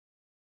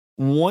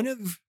 one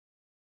of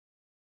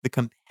the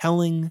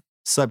compelling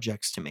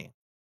subjects to me,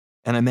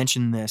 and I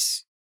mentioned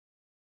this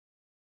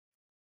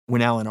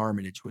when Alan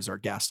Armitage was our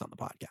guest on the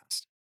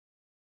podcast,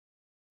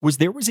 was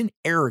there was an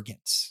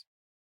arrogance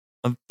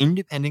of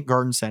independent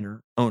garden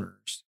center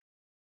owners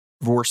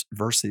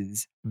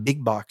versus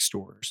big box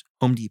stores,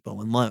 Home Depot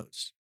and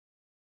Lowe's.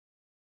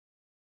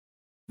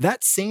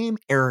 That same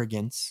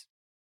arrogance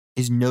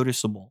is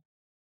noticeable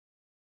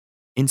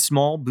in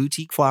small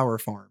boutique flower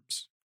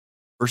farms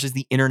versus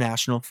the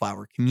international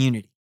flower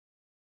community.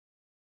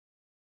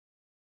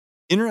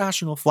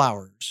 International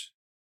flowers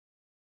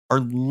are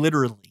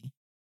literally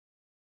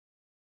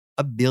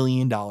 $1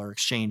 billion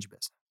exchange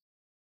business.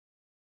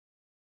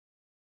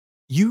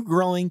 You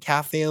growing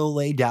Cafe au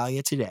lait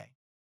dahlia today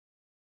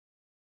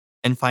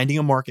and finding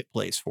a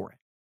marketplace for it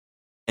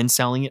and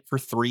selling it for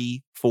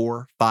 3,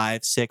 4,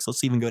 5, 6,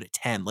 let's even go to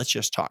 10. Let's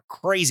just talk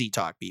crazy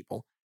talk,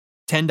 people.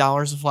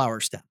 $10 a flower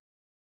stem.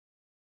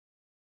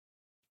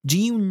 Do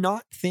you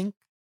not think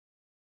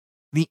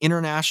the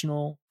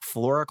international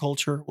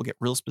floriculture, we'll get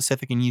real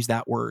specific and use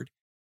that word,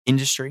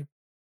 industry,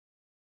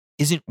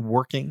 isn't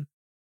working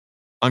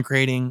on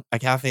creating a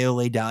Cafe au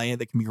lait dahlia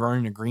that can be grown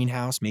in a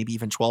greenhouse, maybe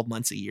even 12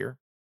 months a year?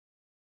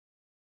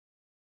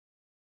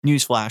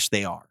 Newsflash,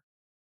 they are.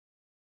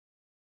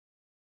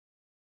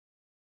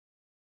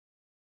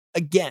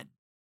 Again,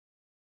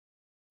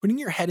 putting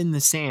your head in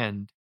the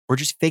sand or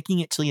just faking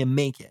it till you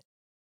make it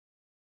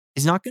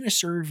is not going to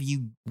serve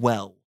you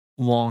well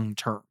long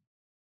term.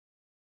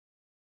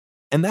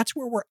 And that's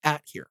where we're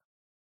at here.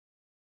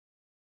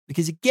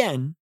 Because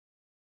again,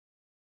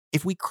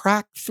 if we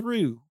crack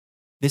through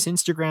this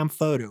Instagram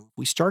photo, if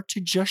we start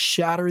to just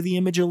shatter the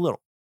image a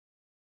little,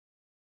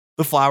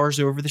 the flowers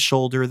over the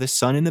shoulder, the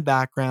sun in the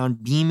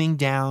background, beaming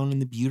down in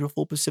the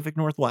beautiful Pacific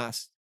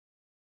Northwest,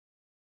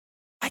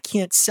 I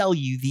can't sell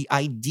you the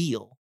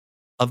ideal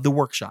of the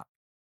workshop.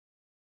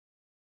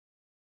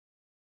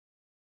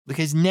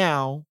 Because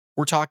now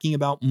we're talking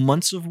about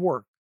months of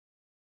work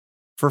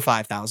for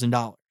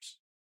 $5,000.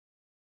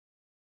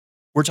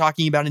 We're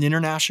talking about an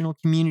international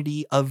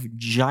community of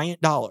giant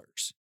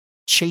dollars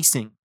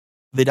chasing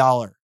the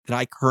dollar that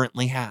I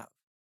currently have.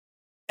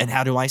 And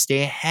how do I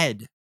stay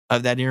ahead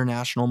of that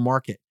international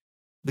market?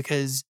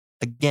 Because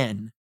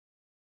again,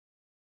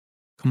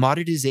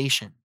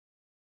 commoditization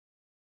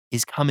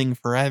is coming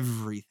for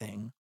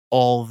everything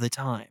all the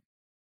time.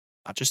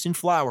 Not just in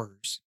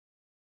flowers,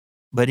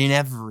 but in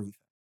everything.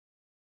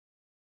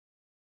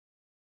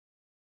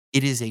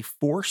 It is a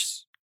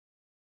force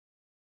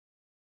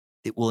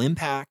that will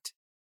impact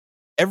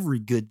every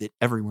good that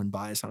everyone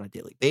buys on a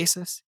daily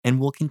basis and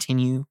will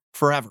continue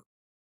forever.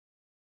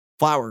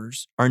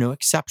 Flowers are no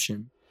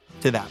exception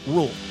to that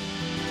rule.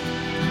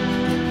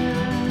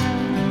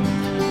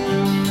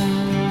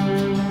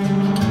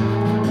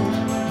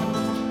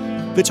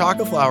 The talk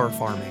of flower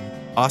farming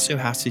also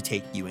has to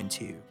take you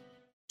into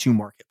two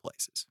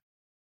marketplaces: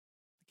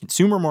 the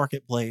consumer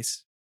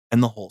marketplace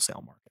and the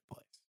wholesale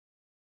marketplace.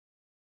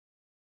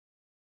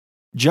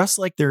 Just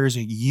like there is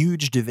a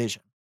huge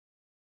division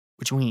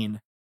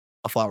between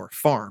a flower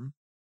farm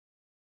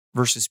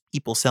versus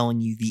people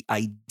selling you the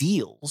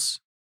ideals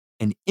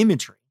and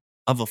imagery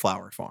of a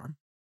flower farm,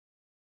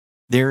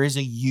 there is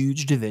a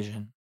huge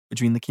division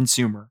between the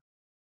consumer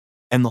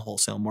and the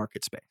wholesale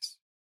market space.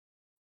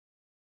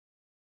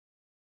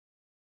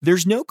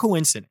 There's no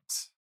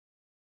coincidence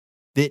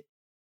that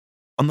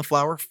on the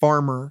flower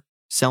farmer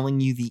selling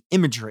you the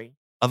imagery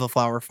of a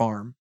flower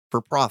farm for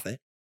profit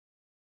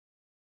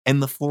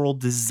and the floral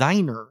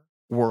designer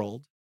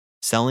world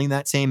selling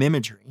that same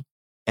imagery,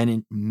 and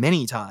in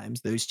many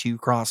times those two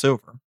cross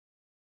over,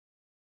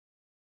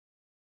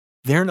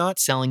 they're not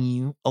selling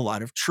you a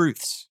lot of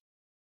truths.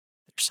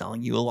 They're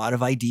selling you a lot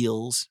of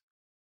ideals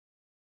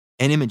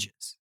and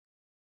images.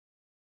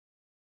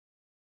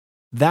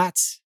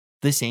 That's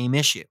the same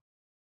issue.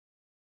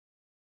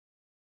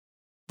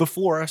 The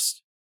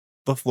florist,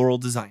 the floral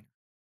designer,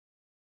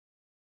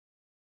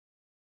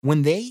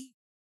 when they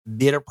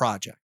bid a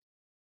project,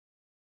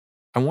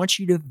 I want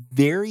you to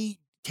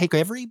take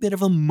every bit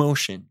of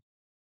emotion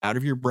out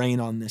of your brain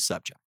on this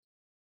subject.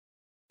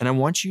 And I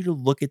want you to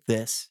look at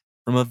this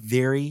from a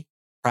very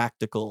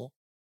practical,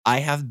 I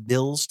have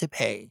bills to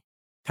pay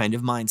kind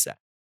of mindset.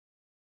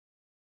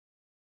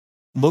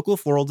 Local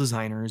floral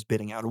designer is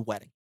bidding out a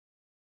wedding.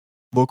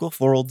 Local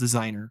floral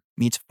designer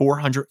needs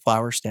 400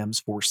 flower stems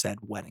for said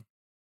wedding.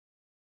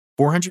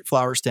 400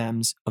 flower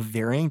stems of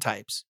varying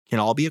types can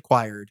all be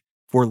acquired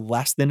for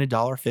less than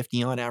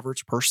 $1.50 on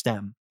average per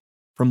stem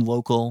from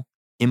local,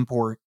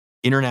 import,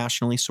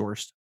 internationally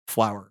sourced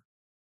flower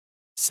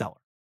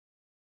seller.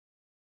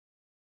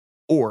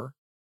 Or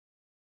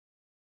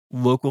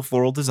local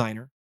floral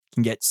designer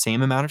can get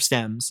same amount of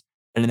stems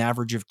at an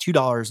average of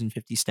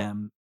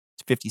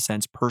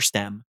 $2.50 per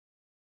stem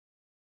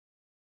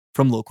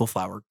from local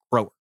flower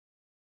grower.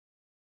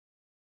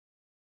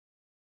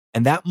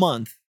 And that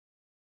month,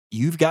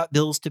 you've got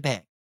bills to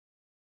pay.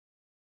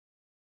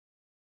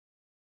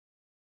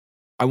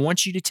 I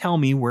want you to tell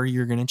me where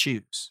you're going to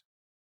choose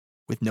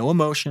with no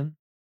emotion,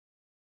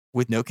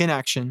 with no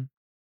connection,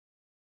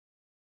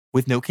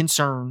 with no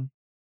concern,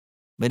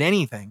 but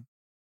anything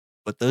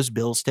but those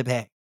bills to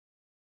pay.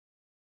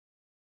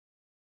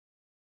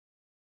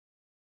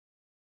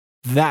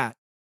 That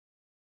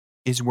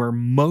is where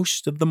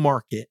most of the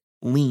market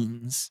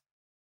leans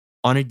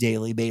on a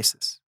daily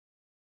basis.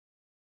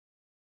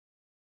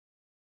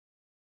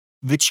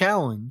 The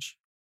challenge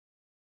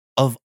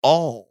of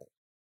all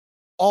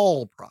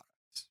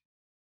products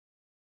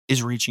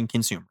is reaching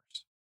consumers.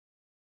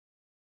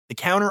 The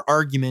counter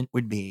argument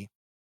would be,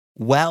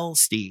 well,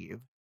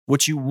 Steve,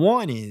 what you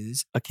want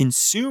is a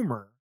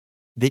consumer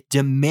that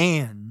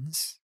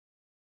demands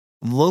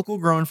local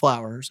grown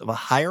flowers of a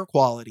higher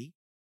quality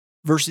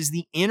versus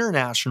the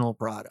international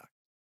product.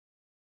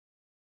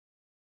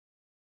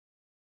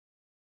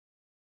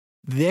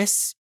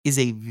 This is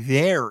a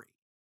very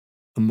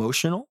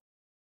emotional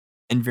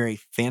and very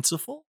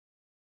fanciful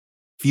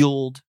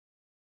fueled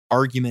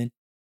argument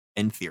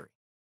and theory.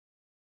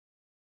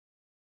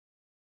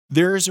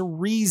 There is a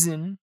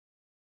reason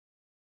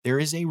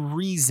why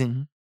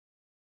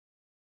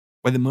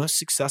the most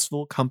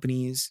successful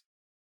companies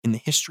in the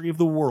history of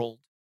the world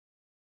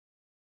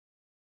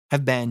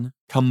have been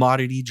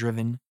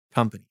commodity-driven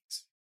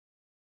companies.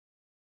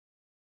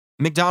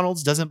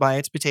 McDonald's doesn't buy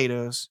its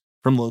potatoes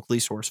from locally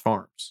sourced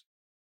farms.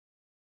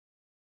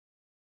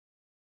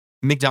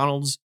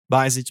 McDonald's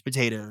buys its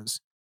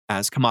potatoes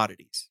as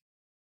commodities.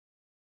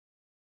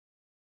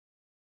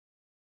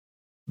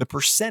 The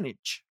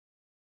percentage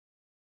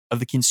of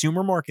the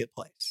consumer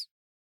marketplace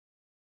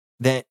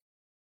that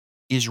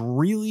is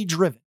really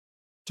driven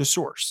to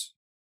source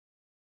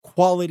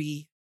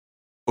quality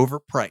over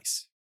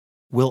price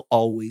will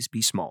always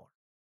be smaller,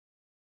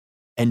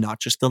 and not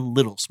just a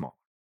little smaller.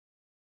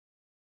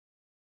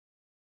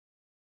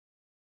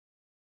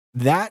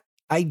 That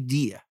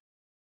idea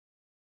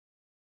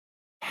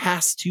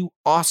has to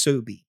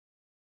also be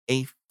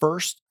a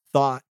first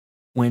thought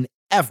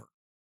whenever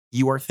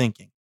you are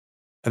thinking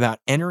about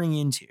entering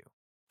into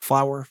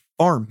flower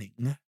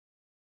farming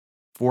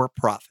for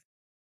profit.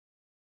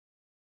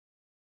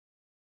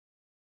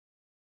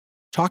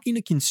 Talking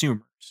to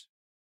consumers,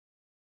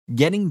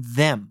 getting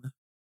them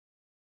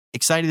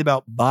excited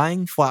about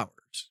buying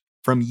flowers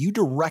from you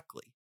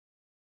directly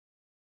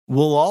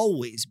will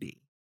always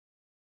be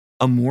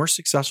a more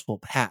successful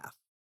path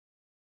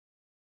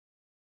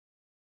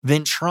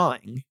than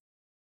trying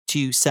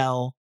to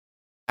sell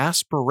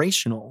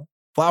aspirational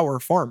flower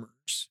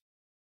farmers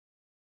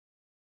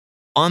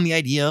on the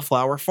idea of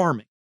flower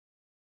farming.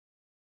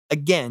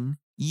 Again,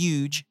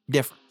 huge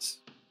difference.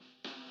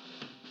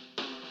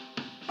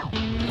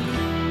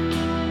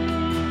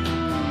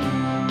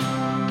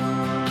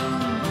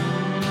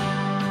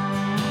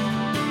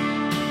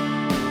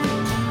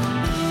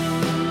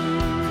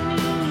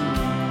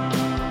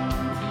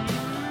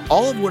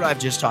 All of what I've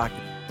just talked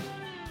about,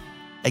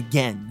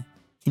 again,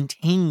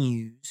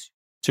 continues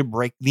to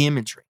break the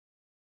imagery.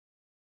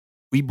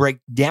 We break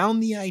down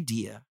the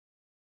idea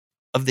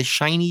of the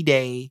shiny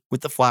day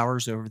with the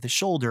flowers over the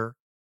shoulder,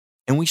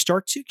 and we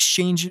start to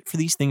exchange it for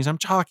these things I'm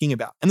talking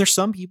about. And there's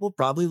some people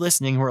probably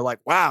listening who are like,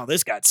 wow,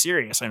 this got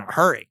serious in a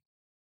hurry.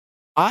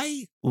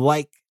 I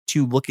like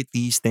to look at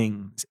these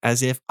things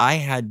as if I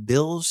had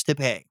bills to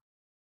pay.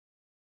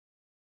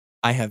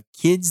 I have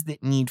kids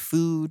that need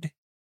food,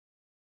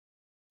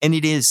 and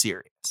it is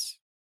serious.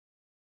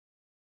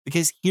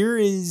 Because here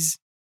is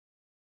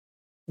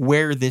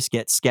where this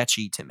gets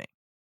sketchy to me.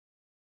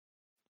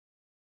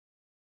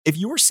 If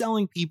you're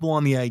selling people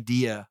on the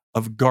idea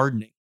of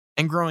gardening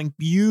and growing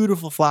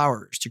beautiful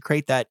flowers to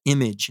create that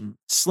image and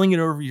sling it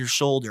over your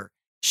shoulder,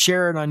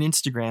 share it on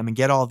Instagram and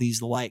get all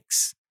these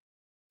likes,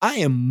 I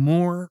am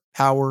more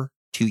power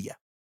to you.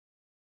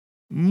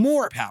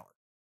 More power.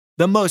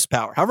 The most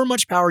power. However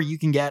much power you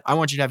can get, I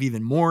want you to have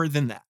even more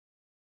than that.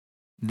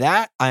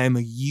 That I am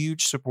a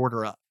huge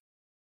supporter of.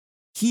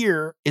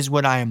 Here is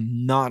what I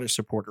am not a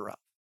supporter of.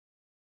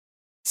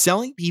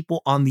 Selling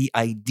people on the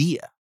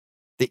idea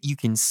that you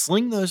can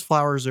sling those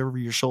flowers over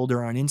your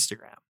shoulder on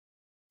Instagram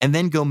and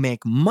then go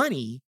make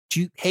money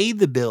to pay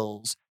the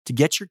bills, to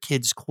get your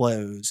kids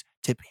clothes,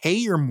 to pay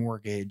your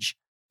mortgage.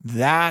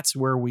 That's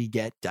where we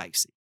get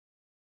dicey.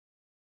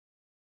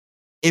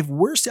 If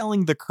we're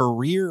selling the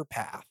career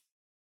path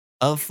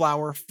of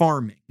flower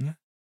farming,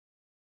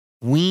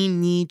 we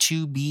need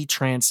to be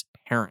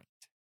transparent.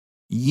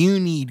 You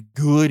need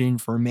good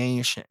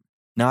information,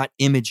 not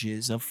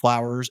images of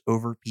flowers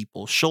over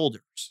people's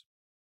shoulders.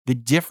 The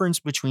difference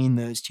between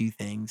those two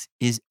things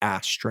is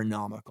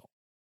astronomical.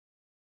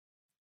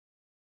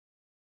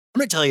 I'm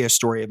going to tell you a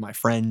story of my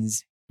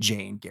friends,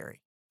 Jay and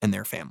Gary, and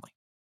their family.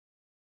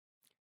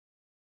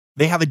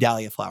 They have a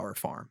dahlia flower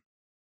farm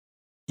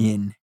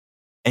in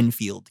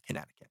Enfield,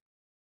 Connecticut.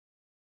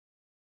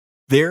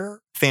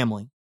 Their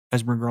family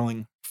has been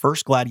growing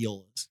first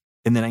gladiolas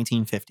in the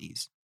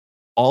 1950s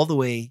all the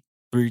way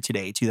through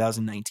today,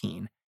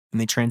 2019,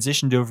 and they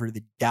transitioned over to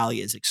the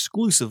dahlias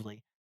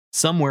exclusively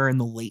somewhere in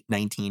the late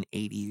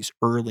 1980s,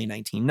 early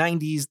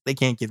 1990s. They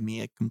can't give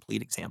me a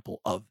complete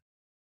example of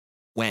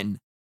when.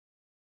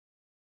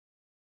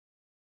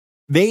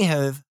 They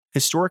have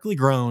historically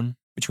grown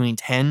between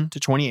 10 to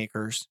 20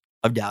 acres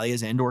of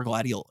dahlias and or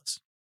gladiolas.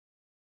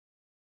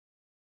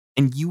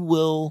 And you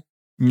will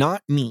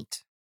not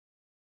meet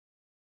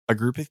a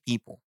group of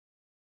people,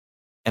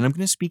 and I'm going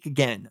to speak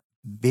again,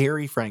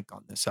 very frank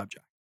on this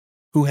subject,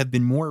 who have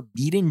been more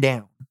beaten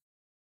down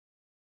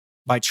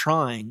by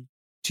trying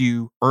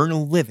to earn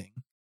a living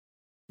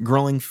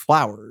growing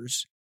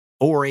flowers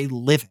for a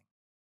living.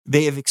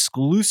 They have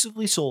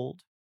exclusively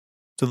sold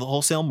to the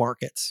wholesale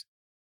markets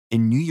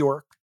in New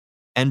York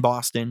and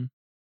Boston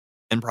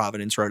and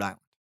Providence, Rhode Island.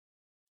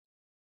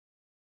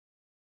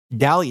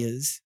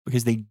 Dahlias,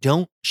 because they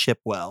don't ship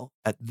well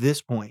at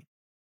this point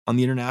on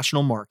the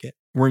international market,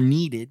 were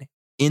needed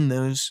in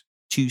those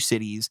two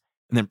cities.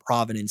 And then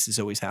Providence has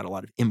always had a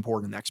lot of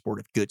import and export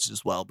of goods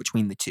as well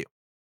between the two.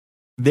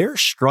 Their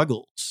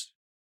struggles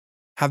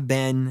have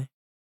been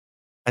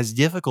as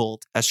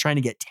difficult as trying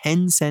to get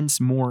 10 cents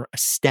more a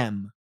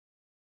stem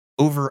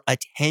over a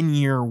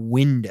 10-year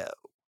window,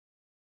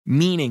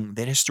 meaning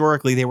that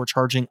historically they were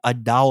charging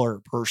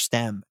 $1 per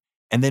stem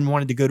and then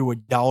wanted to go to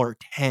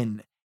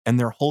 $1.10, and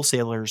their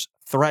wholesalers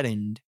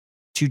threatened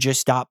to just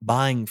stop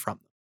buying from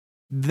them.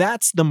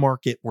 That's the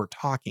market we're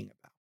talking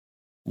about.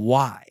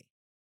 Why?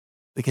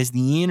 Because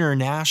the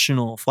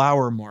international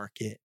flower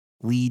market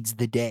leads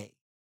the day,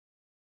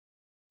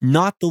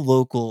 not the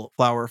local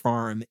flower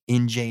farm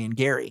in Jay and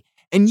Gary.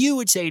 And you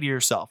would say to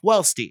yourself,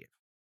 well, Steve,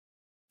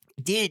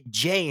 did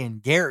Jay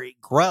and Gary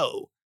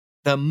grow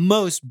the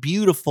most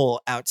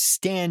beautiful,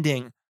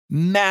 outstanding,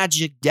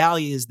 magic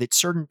dahlias that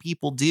certain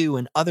people do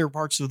in other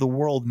parts of the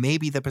world,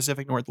 maybe the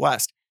Pacific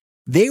Northwest?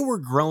 They were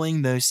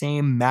growing those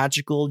same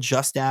magical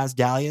just as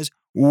dahlias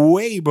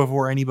way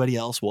before anybody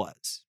else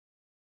was.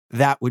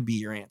 That would be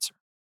your answer.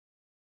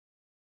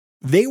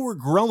 They were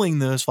growing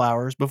those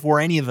flowers before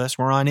any of us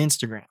were on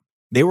Instagram.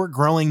 They were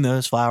growing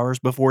those flowers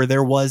before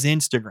there was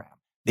Instagram.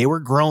 They were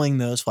growing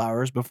those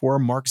flowers before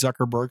Mark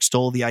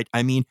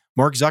Zuckerberg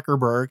Mark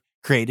Zuckerberg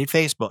created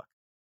Facebook.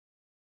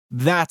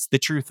 That's the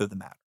truth of the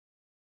matter.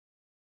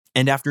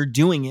 And after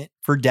doing it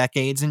for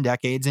decades and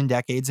decades and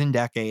decades and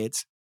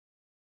decades,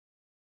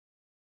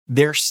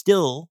 they're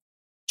still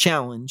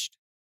challenged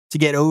to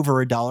get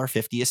over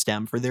 $1.50 a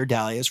stem for their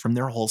dahlias from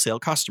their wholesale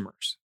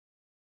customers.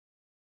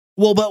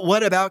 Well, but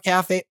what about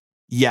Cafe?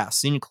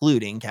 Yes,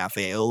 including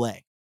Cafe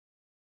Olay.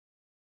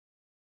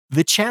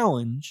 The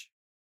challenge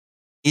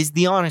is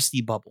the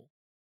honesty bubble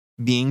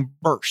being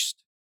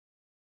burst.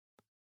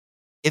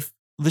 If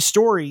the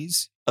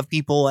stories of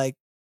people like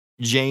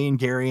Jay and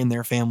Gary and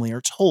their family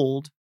are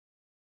told,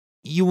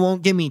 You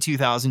won't give me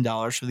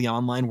 $2,000 for the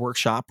online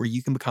workshop where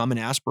you can become an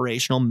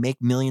aspirational, make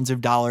millions of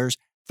dollars,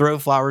 throw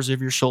flowers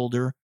over your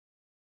shoulder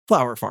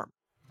flower farmer.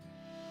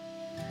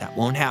 That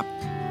won't happen.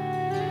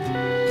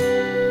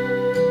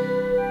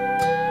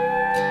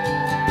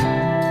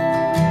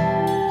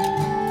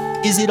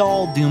 Is it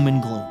all doom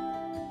and gloom?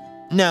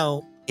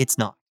 No, it's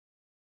not.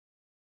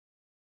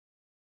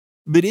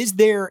 But is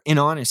there an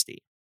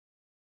honesty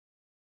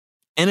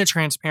and a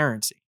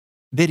transparency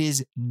that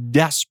is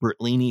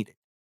desperately needed?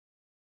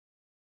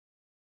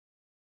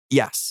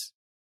 Yes.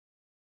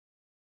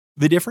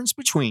 The difference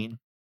between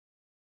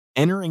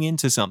entering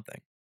into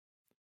something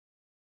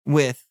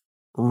with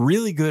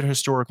really good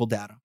historical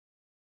data,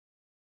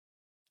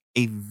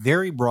 a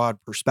very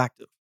broad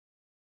perspective,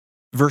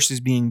 versus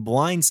being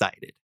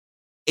blindsided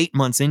 8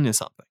 months into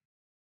something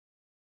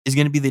is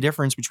going to be the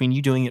difference between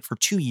you doing it for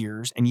 2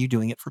 years and you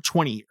doing it for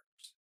 20 years.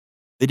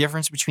 The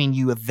difference between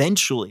you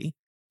eventually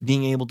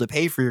being able to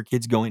pay for your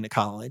kids going to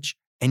college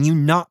and you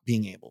not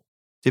being able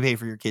to pay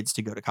for your kids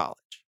to go to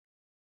college.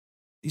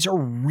 These are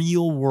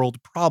real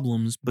world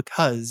problems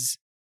because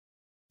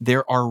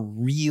there are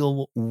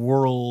real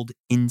world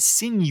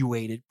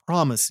insinuated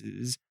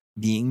promises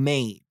being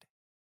made.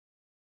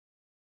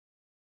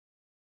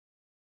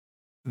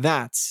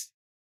 That's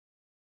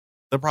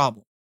the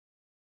problem.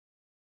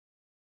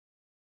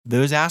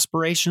 Those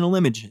aspirational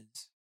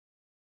images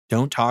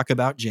don't talk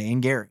about Jay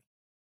and Gary.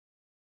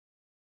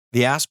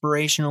 The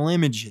aspirational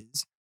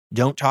images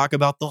don't talk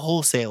about the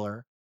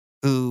wholesaler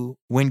who,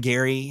 when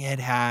Gary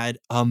had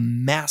a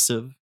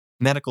massive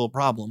medical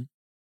problem,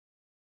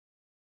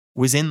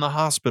 was in the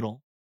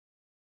hospital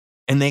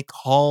and they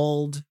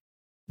called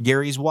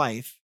Gary's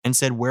wife and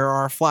said, "Where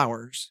are our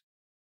flowers?"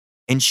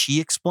 And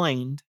she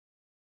explained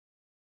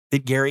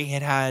that Gary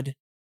had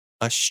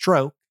a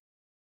stroke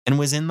and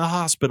was in the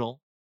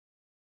hospital.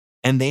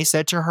 And they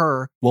said to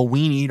her, "Well,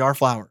 we need our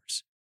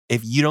flowers.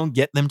 If you don't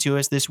get them to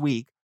us this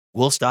week,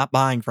 we'll stop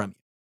buying from you."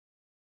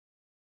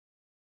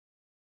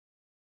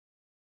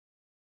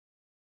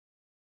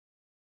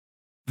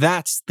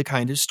 That's the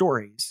kind of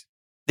stories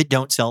that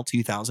don't sell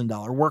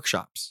 $2,000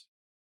 workshops.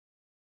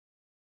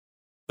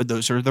 But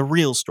those are the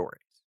real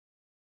stories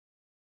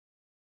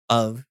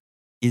of,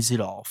 is it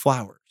all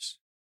flowers?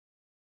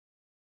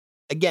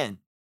 Again,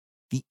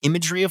 the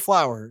imagery of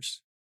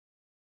flowers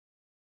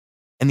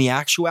and the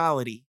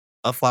actuality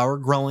of flower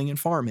growing and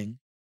farming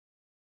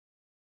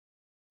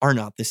are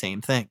not the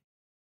same thing.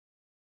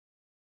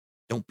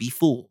 Don't be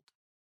fooled.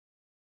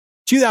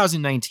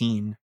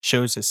 2019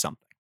 shows us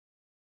something.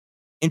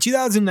 In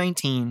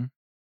 2019,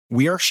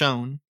 we are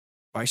shown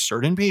by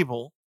certain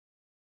people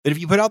that if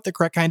you put out the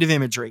correct kind of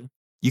imagery,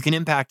 you can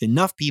impact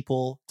enough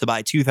people to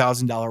buy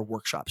 $2,000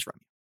 workshops from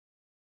you.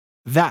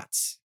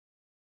 That's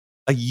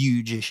a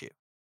huge issue.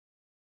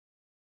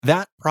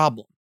 That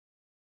problem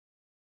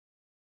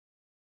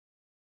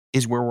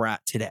is where we're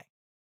at today.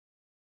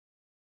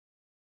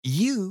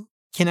 You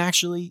can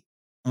actually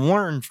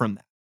learn from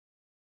that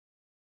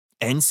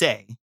and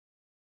say,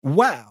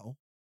 wow,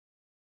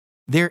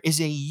 there is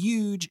a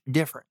huge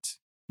difference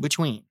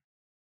between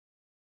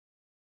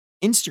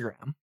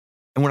Instagram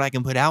and what I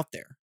can put out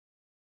there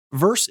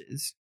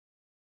versus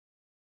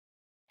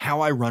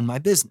how I run my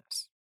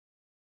business.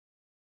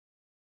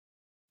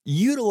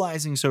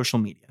 Utilizing social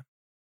media,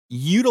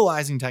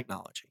 utilizing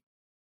technology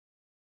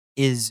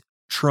is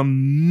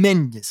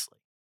tremendously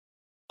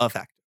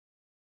effective.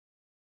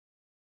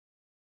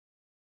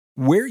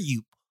 Where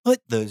you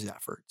put those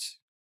efforts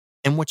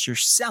and what you're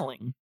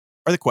selling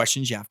are the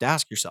questions you have to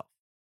ask yourself.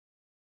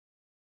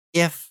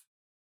 If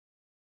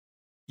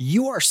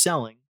you are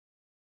selling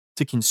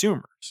to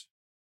consumers,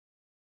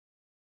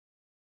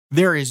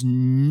 there is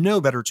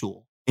no better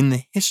tool in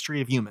the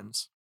history of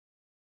humans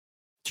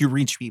to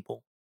reach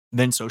people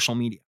than social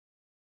media.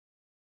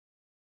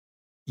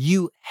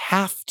 You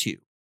have to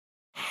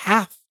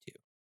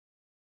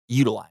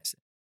utilize it.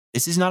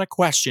 This is not a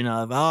question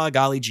of, oh,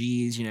 golly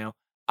geez,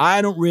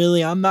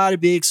 I'm not a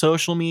big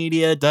social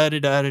media,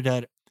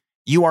 da-da-da-da-da.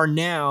 You are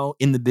now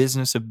in the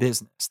business of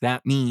business.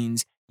 That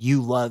means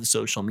you love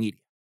social media.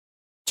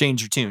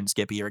 Change your tune,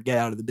 Skippy, or get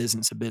out of the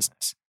business of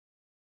business.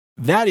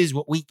 That is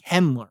what we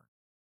can learn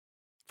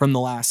from the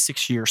last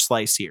 6-year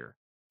slice here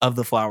of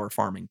the flower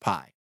farming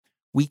pie.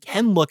 We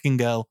can look and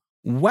go,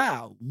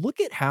 wow, look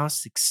at how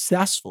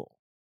successful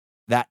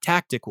that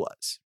tactic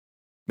was.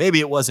 Maybe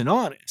it wasn't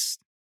honest.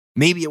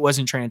 Maybe it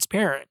wasn't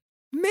transparent.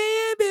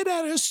 Maybe it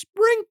had a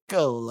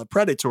sprinkle of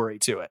predatory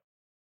to it.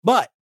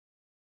 But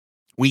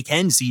we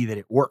can see that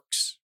it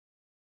works.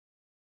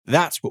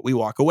 That's what we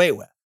walk away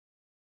with.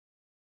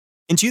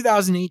 In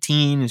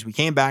 2018, as we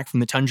came back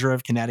from the tundra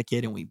of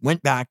Connecticut and we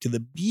went back to the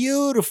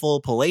beautiful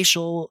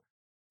palatial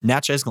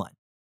Natchez Glen,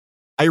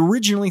 I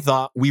originally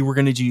thought we were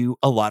going to do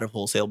a lot of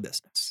wholesale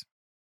business.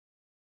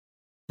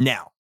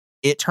 Now,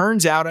 it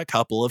turns out a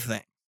couple of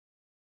things.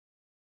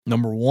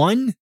 Number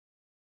one,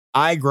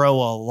 I grow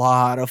a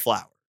lot of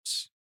flowers.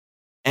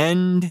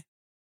 And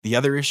the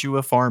other issue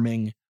of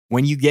farming,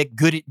 when you get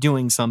good at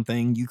doing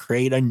something, you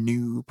create a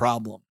new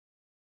problem.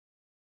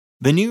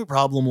 The new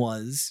problem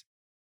was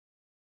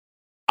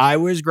I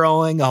was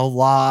growing a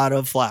lot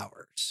of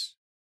flowers.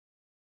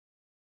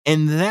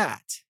 And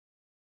that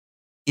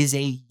is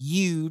a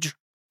huge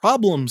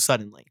problem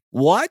suddenly.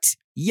 What?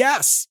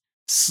 Yes.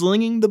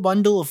 Slinging the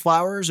bundle of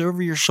flowers over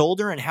your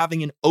shoulder and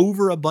having an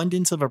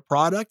overabundance of a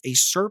product, a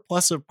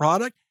surplus of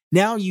product.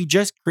 Now you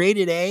just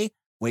created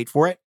wait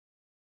for it.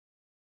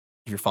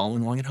 If you're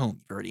following along at home,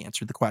 you've already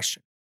answered the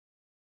question.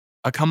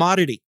 A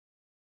commodity.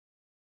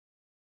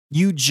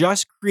 You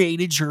just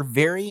created your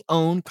very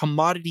own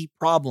commodity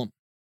problem.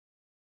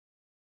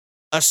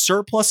 A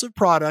surplus of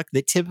product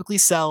that typically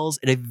sells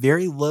at a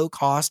very low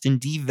cost and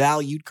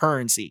devalued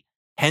currency,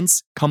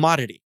 hence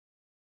commodity.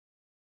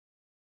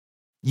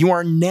 You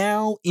are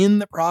now in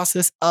the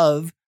process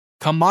of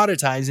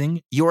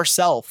commoditizing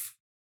yourself.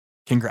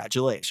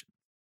 Congratulations.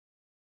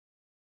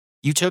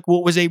 You took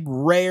what was a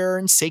rare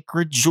and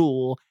sacred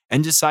jewel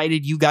and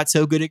decided you got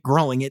so good at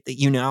growing it that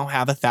you now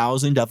have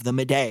 1,000 of them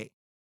a day.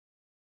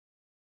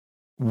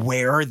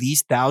 Where are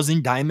these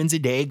 1,000 diamonds a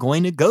day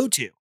going to go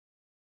to?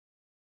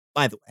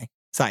 By the way,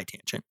 side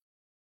tangent.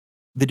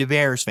 The De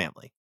Beers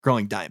family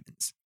growing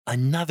diamonds.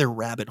 Another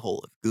rabbit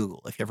hole of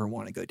Google if you ever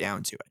want to go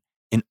down to it.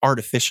 And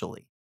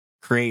artificially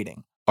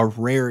creating a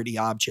rarity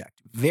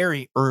object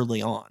very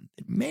early on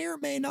that may or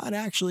may not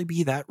actually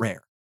be that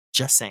rare.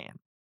 Just saying.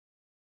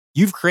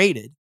 You've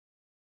created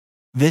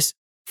this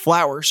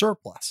flower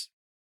surplus.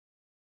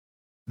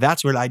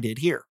 That's what I did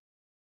here.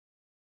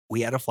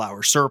 We had a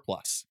flower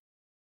surplus.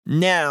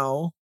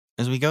 Now,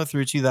 as we go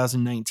through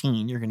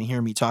 2019, you're going to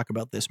hear me talk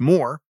about this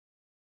more.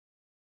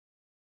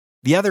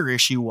 The other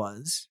issue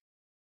was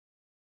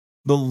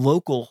the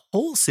local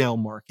wholesale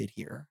market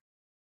here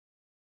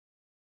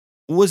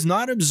was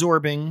not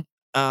absorbing,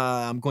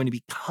 I'm going to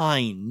be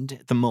kind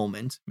at the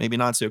moment, maybe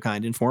not so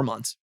kind in 4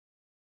 months,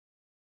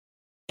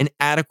 an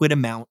adequate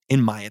amount,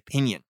 in my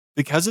opinion.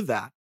 Because of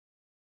that,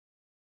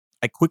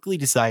 I quickly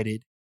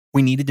decided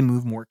we needed to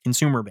move more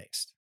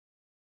consumer-based.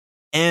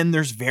 And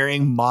there's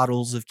varying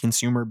models of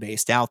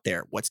consumer-based out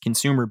there. What's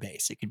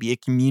consumer-based? It could be a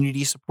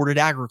community-supported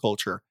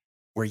agriculture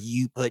where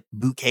you put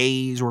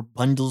bouquets or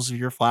bundles of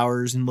your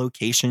flowers in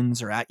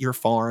locations or at your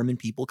farm and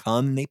people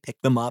come and they pick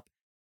them up.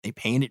 They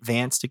pay in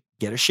advance to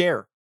get a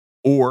share.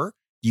 Or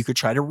you could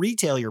try to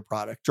retail your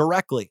product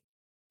directly.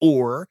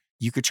 Or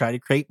you could try to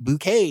create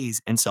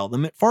bouquets and sell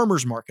them at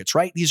farmers markets,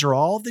 right? These are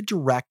all the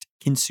direct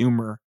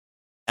consumer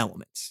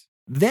elements.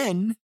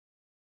 Then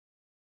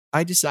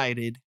I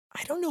decided,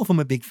 I don't know if I'm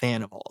a big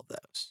fan of all of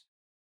those.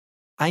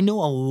 I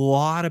know a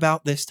lot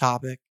about this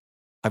topic.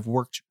 I've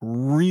worked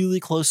really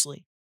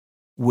closely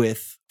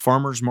with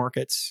farmers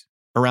markets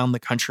around the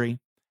country.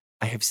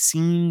 I have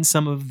seen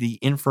some of the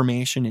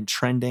information and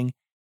trending,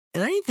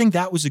 and I didn't think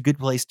that was a good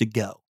place to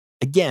go.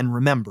 Again,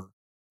 remember,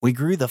 we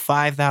grew the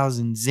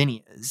 5,000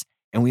 zinnias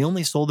and we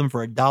only sold them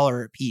for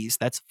 $1 a piece.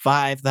 That's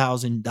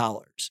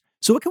 $5,000.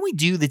 So what can we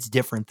do that's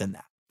different than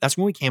that? That's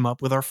when we came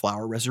up with our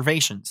flower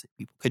reservations that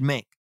people could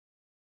make.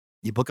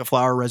 You book a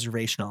flower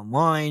reservation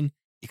online,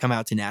 you come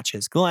out to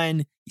Natchez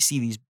Glen, you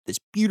see this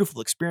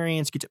beautiful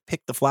experience, get to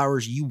pick the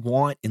flowers you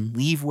want and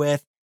leave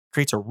with.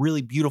 Creates a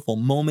really beautiful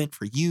moment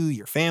for you,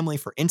 your family,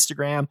 for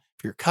Instagram,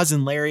 for your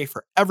cousin Larry,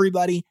 for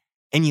everybody.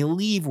 And you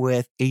leave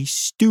with a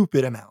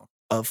stupid amount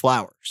of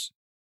flowers.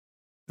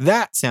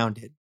 That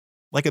sounded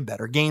like a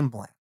better game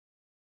plan.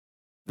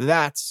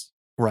 That's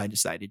where I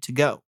decided to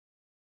go.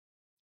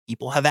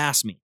 People have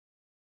asked me,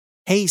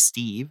 hey,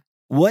 Steve,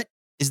 what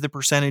is the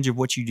percentage of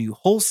what you do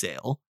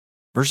wholesale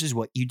versus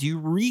what you do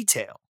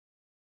retail?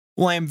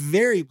 Well, I'm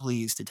very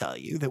pleased to tell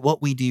you that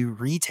what we do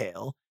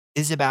retail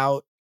is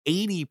about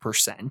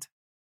 80%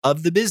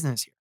 of the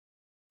business here.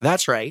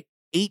 That's right,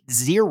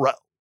 80.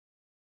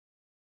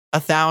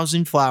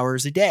 1,000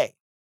 flowers a day.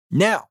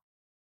 Now,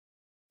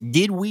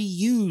 did we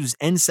use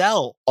and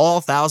sell all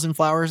 1,000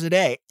 flowers a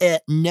day?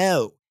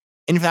 No.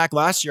 In fact,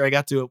 last year I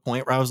got to a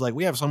point where I was like,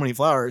 we have so many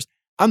flowers,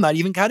 I'm not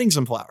even cutting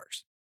some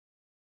flowers.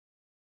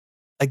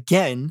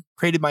 Again,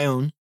 created my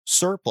own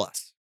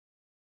surplus.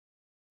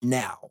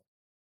 Now,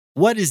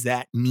 what does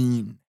that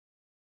mean?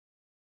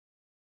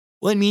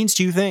 Well, it means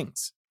two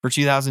things for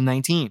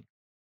 2019.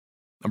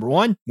 Number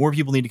one, more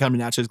people need to come to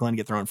Natchez Glen to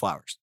get their own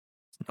flowers.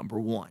 Number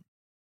one,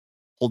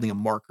 holding a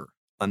marker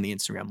on the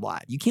Instagram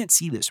Live. You can't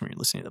see this when you're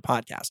listening to the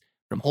podcast,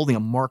 but I'm holding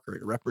a marker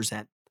to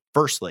represent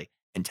firstly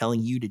and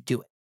telling you to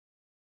do it.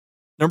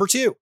 Number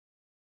two,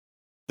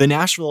 the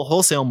Nashville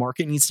wholesale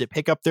market needs to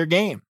pick up their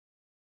game.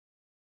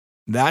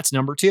 That's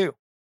number two.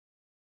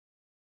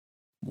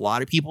 A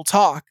lot of people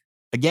talk,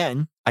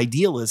 again,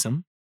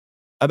 idealism,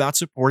 about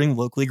supporting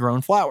locally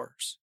grown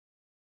flowers.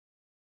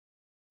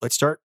 Let's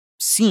start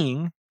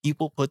seeing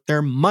people put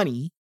their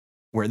money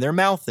where their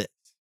mouth is.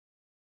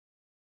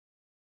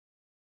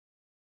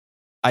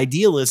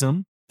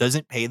 Idealism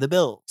doesn't pay the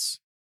bills.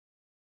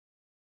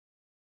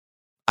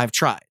 I've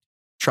tried.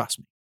 Trust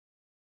me.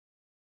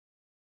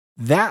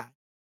 That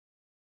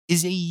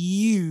is a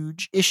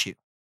huge issue.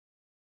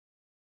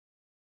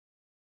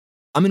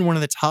 I'm in one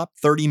of the top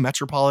 30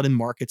 metropolitan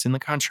markets in the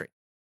country.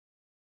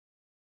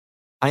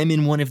 I am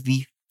in one of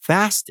the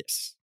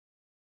fastest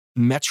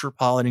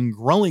metropolitan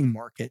growing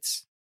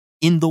markets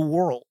in the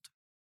world.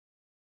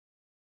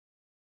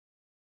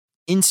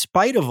 In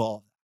spite of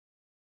all,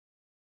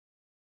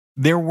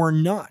 there were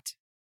not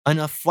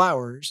enough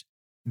flowers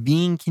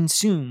being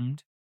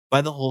consumed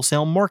by the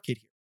wholesale market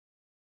here.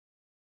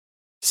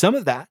 Some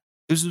of that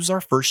was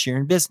our first year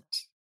in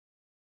business.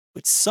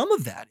 But some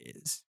of that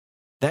is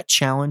that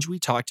challenge we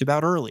talked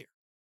about earlier,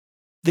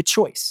 the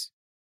choice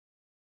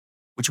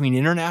between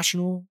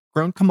international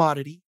grown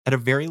commodity at a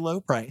very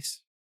low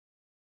price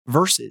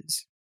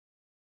versus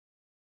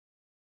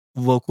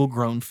local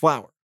grown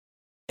flower.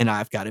 And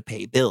I've got to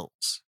pay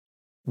bills.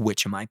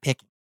 Which am I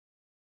picking?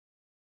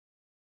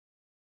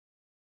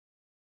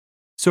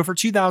 So for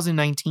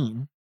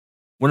 2019,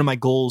 one of my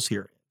goals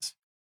here is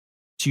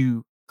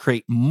to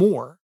create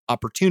more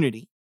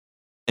opportunity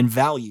and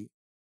value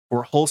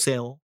for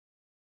wholesale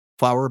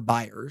flower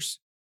buyers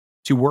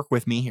to work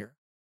with me here,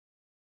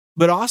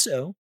 but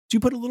also to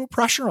put a little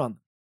pressure on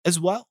them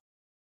as well.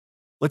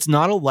 Let's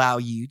not allow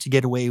you to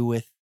get away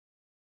with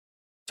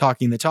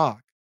talking the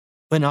talk,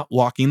 but not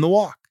walking the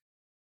walk.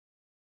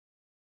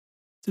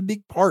 It's a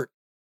big part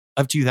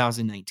of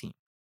 2019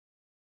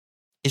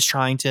 is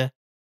trying to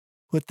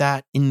put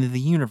that into the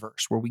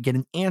universe where we get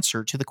an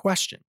answer to the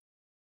question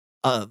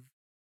of,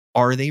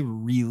 are they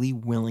really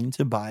willing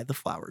to buy the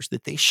flowers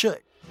that they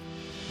should?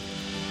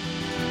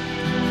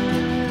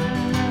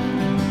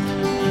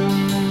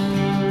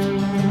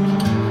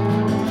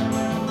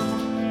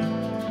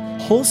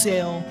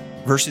 Wholesale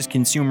versus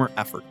consumer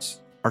efforts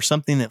are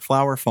something that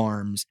flower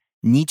farms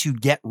need to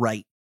get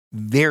right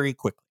very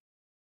quickly.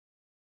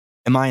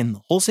 Am I in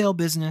the wholesale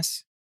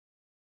business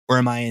or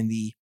am I in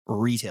the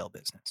retail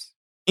business?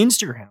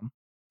 Instagram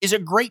is a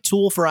great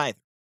tool for either.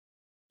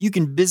 You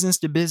can business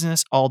to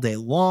business all day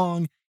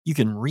long. You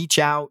can reach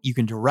out. You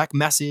can direct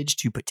message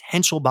to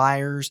potential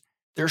buyers.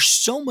 There's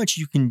so much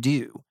you can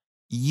do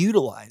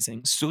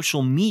utilizing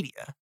social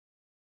media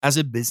as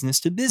a business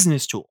to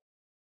business tool.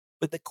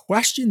 But the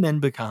question then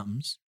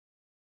becomes,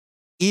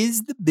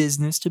 is the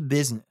business to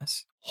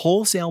business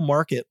wholesale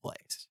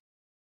marketplace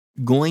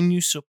going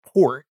to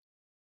support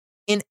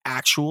an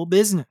actual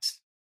business?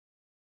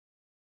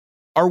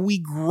 Are we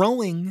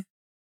growing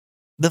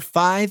the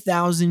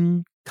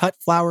 5,000 cut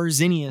flower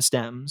zinnia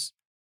stems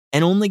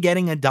and only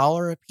getting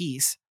 $1 a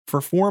piece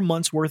for 4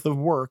 months worth of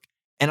work,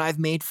 and I've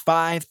made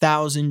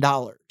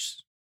 $5,000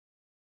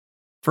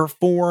 for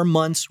 4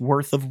 months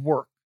worth of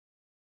work?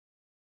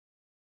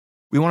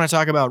 We want to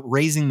talk about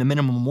raising the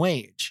minimum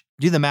wage.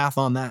 Do the math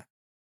on that.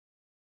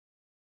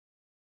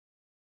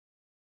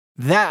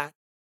 That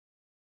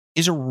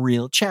is a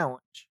real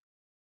challenge.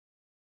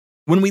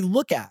 When we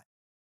look at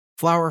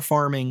flower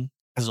farming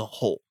as a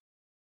whole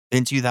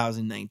in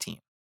 2019,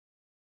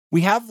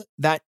 we have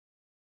that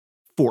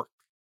fork.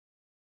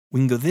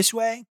 We can go this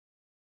way,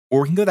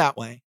 or we can go that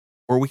way,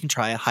 or we can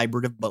try a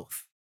hybrid of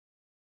both.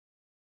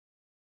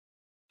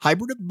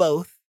 Hybrid of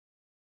both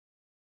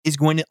is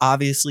going to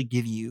obviously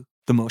give you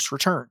the most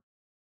return.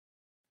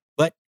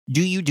 But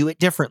do you do it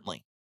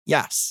differently?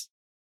 Yes.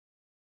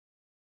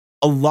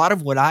 A lot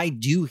of what I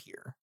do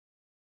here,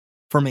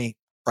 from a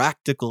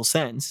practical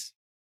sense,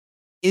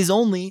 is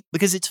only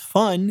because it's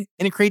fun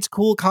and it creates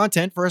cool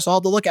content for us all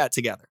to look at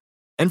together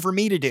and for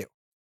me to do.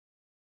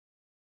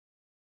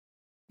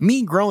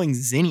 Me growing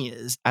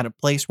zinnias at a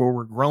place where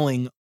we're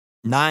growing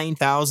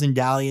 9,000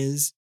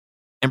 dahlias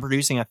and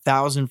producing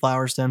 1,000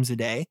 flower stems a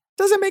day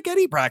doesn't make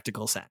any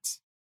practical sense.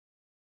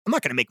 I'm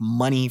not going to make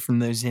money from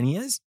those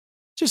zinnias.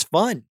 It's just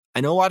fun.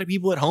 I know a lot of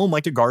people at home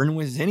like to garden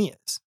with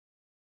zinnias.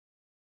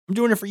 I'm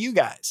doing it for you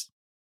guys.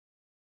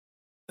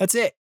 That's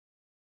it.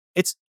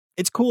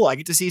 It's cool. I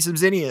get to see some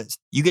zinnias.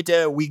 We get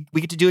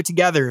to do it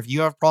together. If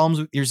you have problems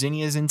with your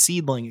zinnias in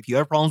seedling, if you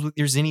have problems with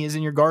your zinnias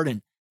in your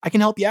garden, I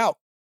can help you out.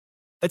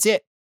 That's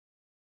it.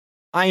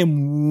 I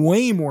am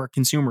way more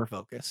consumer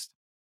focused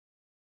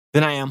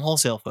than I am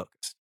wholesale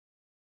focused.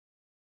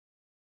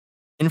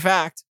 In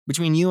fact,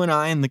 between you and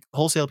I and the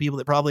wholesale people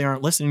that probably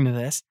aren't listening to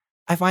this,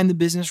 I find the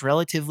business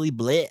relatively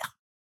bleh.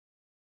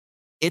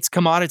 It's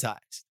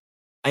commoditized.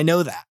 I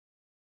know that.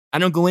 I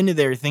don't go into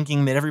there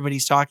thinking that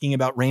everybody's talking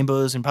about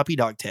rainbows and puppy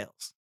dog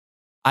tails.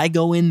 I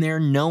go in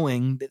there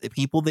knowing that the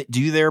people that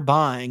do their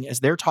buying, as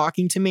they're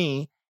talking to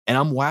me, and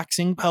I'm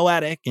waxing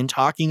poetic and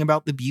talking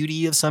about the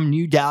beauty of some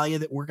new dahlia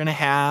that we're going to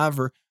have,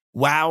 or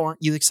wow,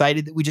 aren't you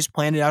excited that we just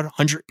planted out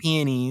 100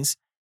 peonies?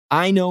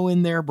 I know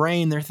in their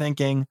brain they're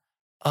thinking,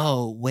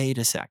 oh, wait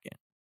a second.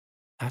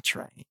 That's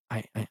right.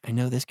 I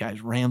know this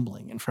guy's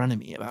rambling in front of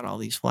me about all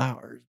these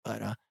flowers,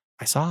 but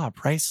I saw a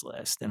price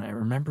list and I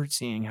remembered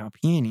seeing how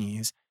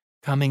peonies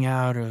coming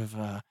out of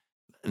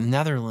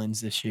Netherlands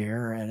this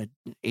year at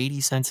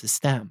 80 cents a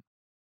stem.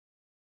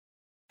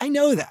 I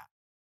know that.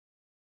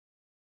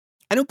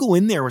 I don't go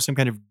in there with some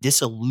kind of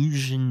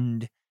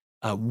disillusioned,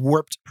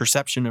 warped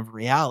perception of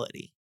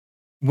reality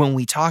when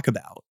we talk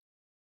about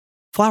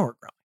flower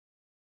growing.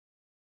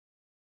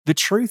 The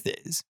truth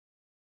is,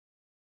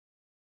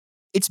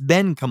 it's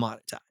been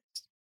commoditized.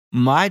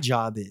 My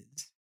job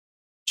is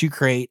to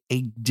create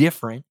a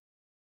different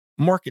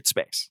market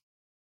space.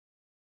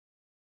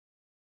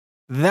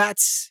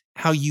 That's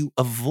how you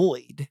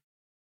avoid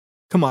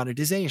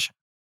commoditization.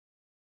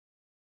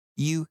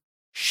 You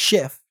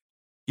shift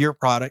your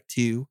product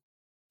to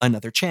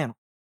another channel.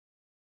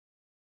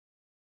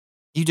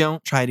 You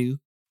don't try to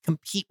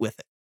compete with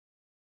it.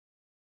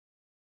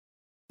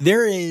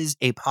 There is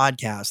a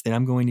podcast that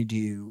I'm going to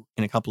do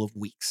in a couple of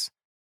weeks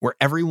where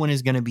everyone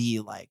is going to be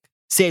like,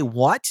 say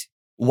what?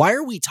 Why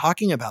are we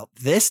talking about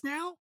this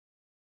now?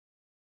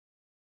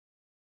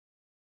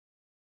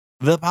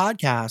 The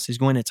podcast is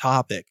going to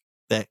topic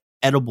the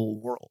edible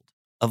world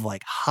of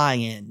like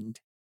high-end,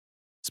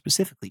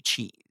 specifically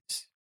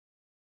cheese.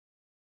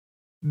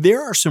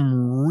 There are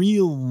some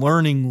real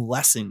learning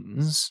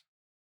lessons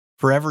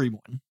for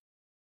everyone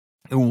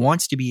who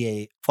wants to be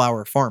a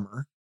flower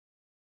farmer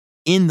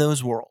in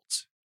those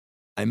worlds.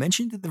 I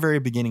mentioned at the very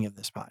beginning of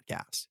this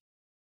podcast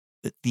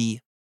that the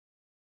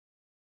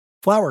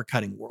flower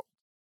cutting world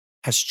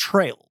has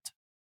trailed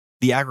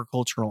the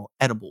agricultural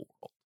edible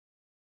world.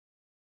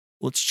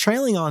 Well, it's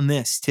trailing on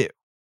this too.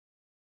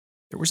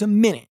 There was a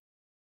minute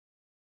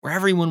where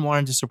everyone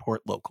wanted to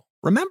support local.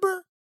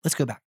 Remember? Let's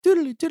go back.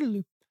 Doodaloo,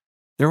 doodaloo.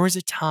 There was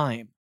a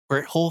time where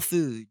at Whole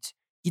Foods,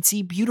 you'd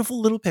see beautiful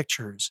little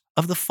pictures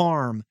of the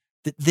farm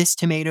that this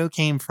tomato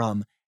came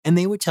from, and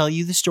they would tell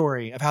you the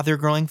story of how they're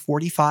growing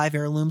 45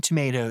 heirloom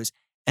tomatoes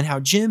and how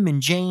Jim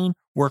and Jane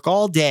work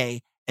all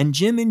day, and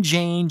Jim and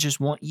Jane just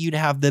want you to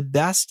have the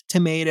best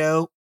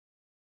tomato.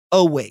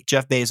 Oh, wait,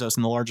 Jeff Bezos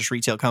and the largest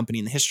retail company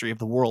in the history of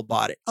the world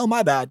bought it. Oh,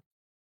 my bad.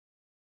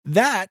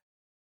 That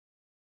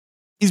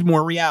is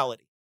more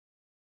reality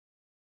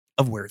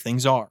of where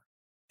things are.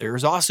 There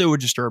is also a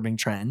disturbing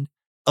trend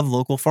of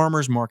local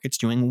farmers markets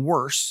doing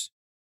worse,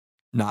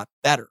 not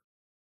better.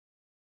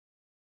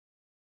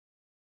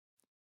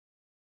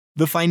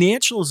 The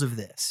financials of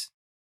this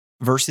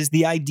versus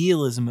the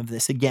idealism of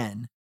this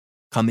again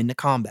come into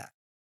combat.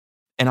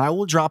 And I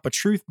will drop a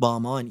truth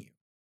bomb on you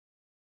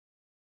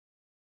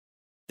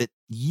that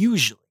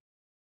usually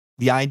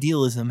the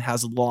idealism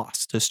has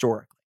lost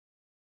historically.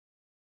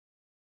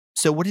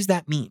 So what does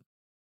that mean?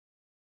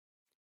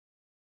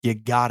 You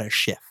gotta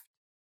shift.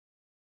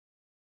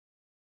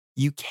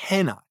 You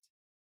cannot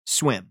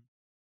swim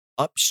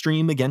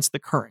upstream against the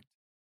current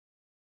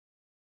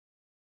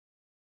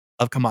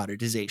of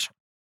commoditization.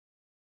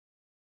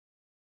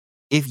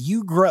 If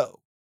you grow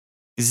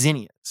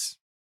zinnias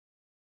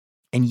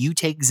and you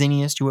take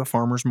zinnias to a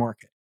farmer's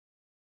market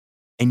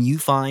and you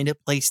find a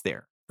place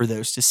there for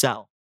those to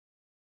sell,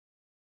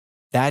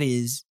 that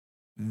is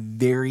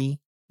very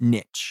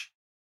niche.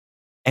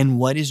 And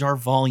what is our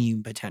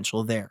volume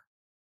potential there?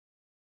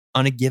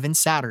 On a given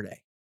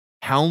Saturday,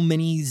 how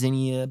many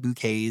zinnia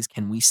bouquets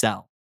can we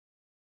sell?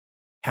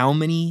 How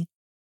many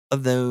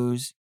of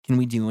those can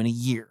we do in a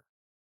year?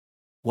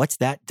 What's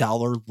that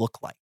dollar look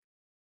like?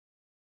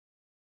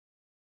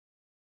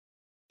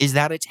 Is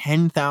that a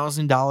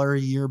 $10,000 a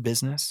year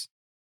business?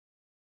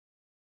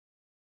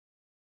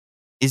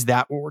 Is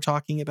that what we're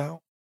talking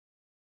about?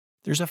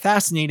 There's a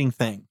fascinating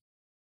thing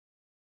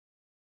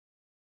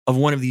of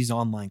one of these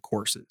online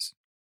courses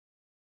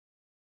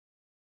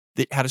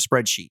that had a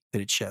spreadsheet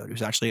that it showed. It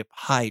was actually a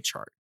pie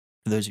chart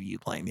for those of you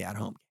playing the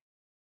at-home game.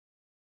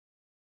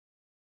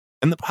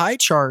 And the pie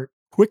chart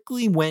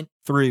quickly went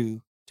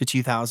through to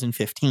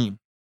 2015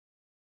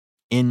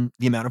 in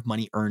the amount of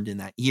money earned in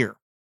that year.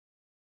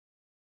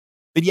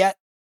 But yet,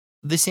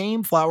 the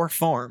same flower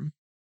farm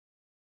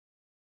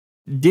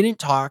didn't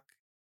talk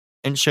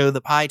and show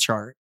the pie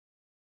chart.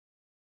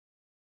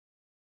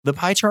 The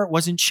pie chart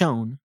wasn't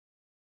shown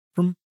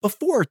from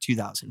before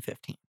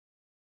 2015.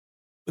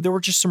 But there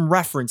were just some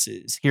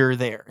references here or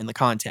there in the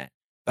content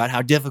about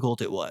how difficult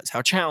it was,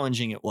 how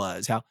challenging it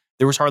was, how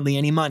there was hardly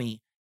any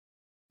money.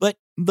 But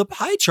the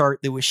pie chart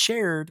that was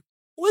shared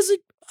was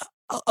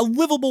a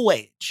livable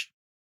wage.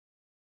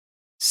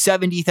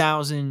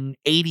 $70,000,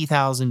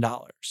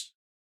 $80,000.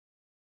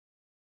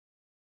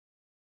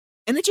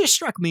 And it just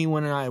struck me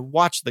when I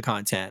watched the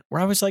content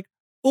where I was like,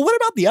 well, what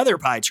about the other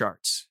pie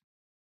charts?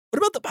 What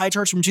about the pie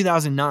charts from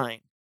 2009?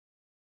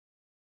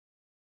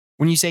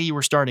 When you say you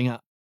were starting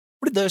up,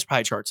 what did those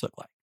pie charts look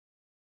like?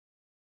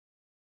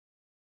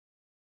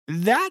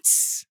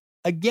 That's,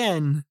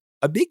 again,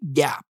 a big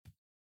gap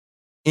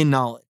in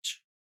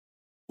knowledge.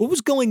 What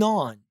was going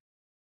on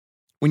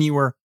when you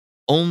were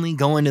only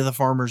going to the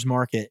farmer's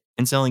market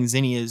and selling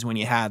zinnias when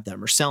you had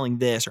them, or selling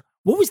this? Or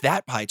what was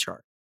that pie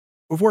chart?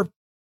 Before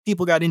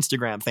people got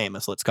Instagram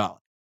famous, let's call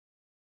it.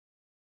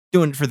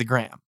 Doing it for the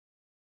gram.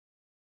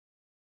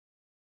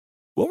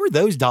 What were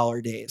those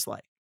dollar days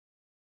like?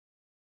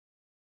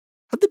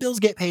 How'd the bills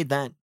get paid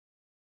then?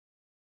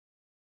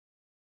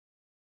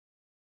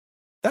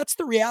 That's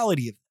the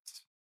reality of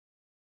this.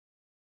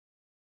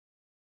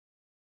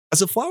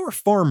 As a flower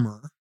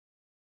farmer,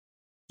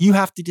 you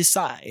have to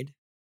decide,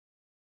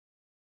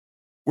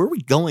 where are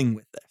we going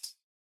with this?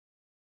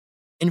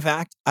 In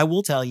fact, I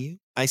will tell you,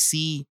 I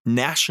see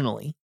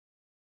nationally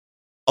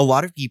a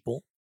lot of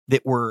people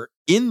that were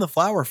in the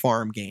flower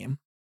farm game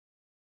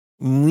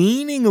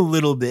leaning a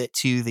little bit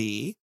to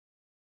the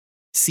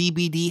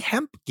CBD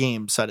hemp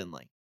game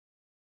suddenly.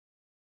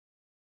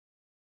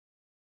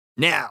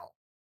 Now,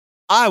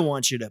 I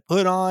want you to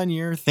put on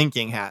your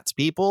thinking hats,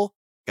 people.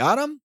 Got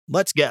 'em?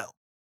 Let's go.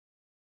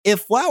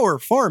 If flower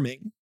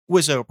farming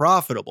was so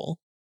profitable,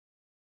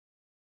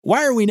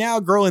 why are we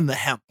now growing the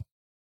hemp?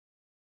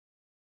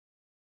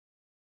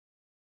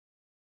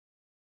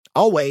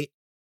 I'll wait.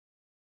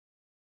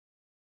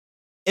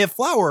 If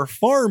flower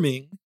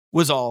farming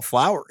was all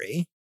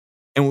flowery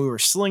and we were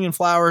slinging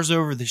flowers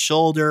over the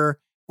shoulder,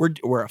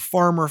 we're a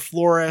farmer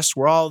florist,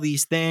 we're all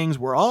these things,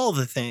 we're all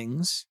the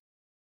things,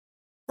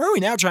 why are we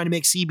now trying to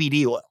make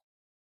CBD oil?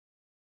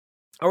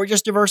 Are we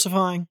just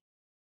diversifying?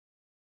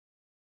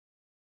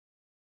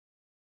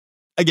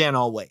 Again,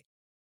 I'll wait.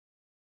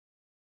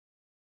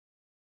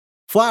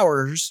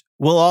 Flowers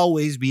will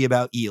always be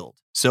about yield,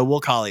 so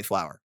will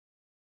cauliflower.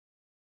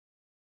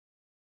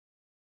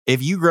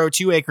 If you grow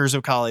 2 acres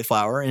of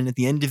cauliflower and at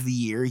the end of the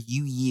year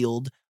you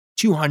yield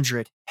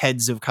 200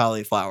 heads of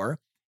cauliflower,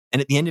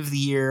 and at the end of the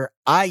year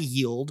I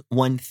yield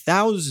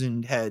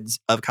 1,000 heads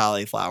of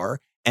cauliflower,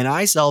 and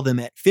I sell them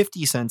at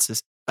 50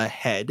 cents a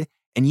head,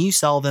 and you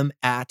sell them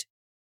at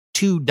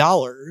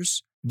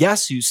 $2,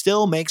 guess who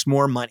still makes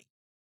more money?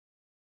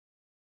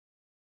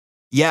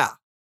 Yeah,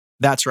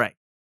 that's right.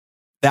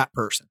 That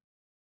person.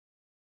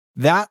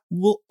 That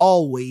will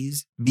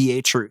always be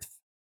a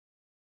truth.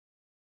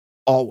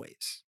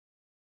 Always.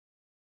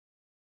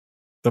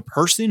 The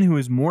person who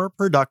is more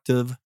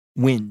productive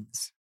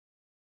wins.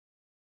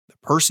 The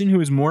person who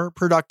is more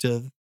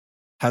productive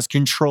has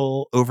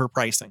control over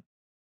pricing.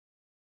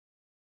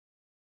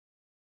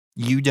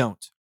 You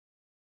don't.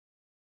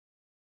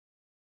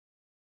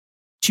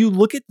 To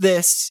look at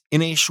this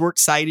in a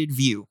short-sighted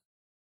view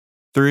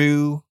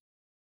through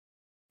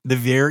the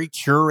very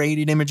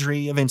curated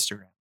imagery of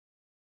Instagram,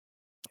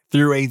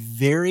 through a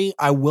very,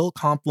 I will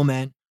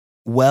compliment,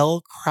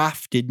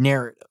 well-crafted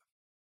narrative,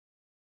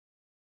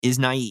 is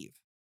naive.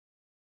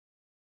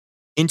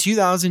 In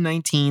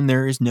 2019,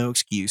 there is no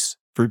excuse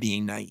for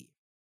being naive.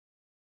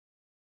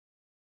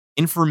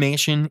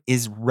 Information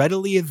is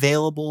readily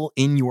available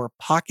in your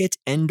pocket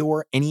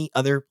and/or any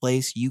other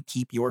place you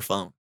keep your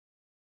phone.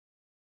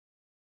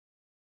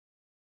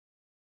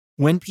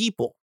 When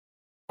people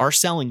are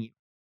selling you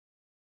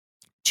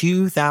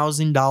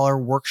 $2,000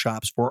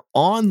 workshops for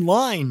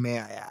online, may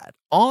I add,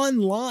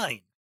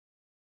 online,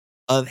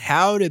 of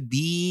how to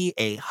be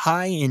a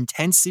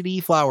high-intensity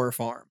flower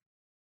farm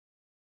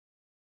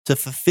to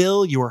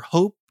fulfill your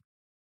hope,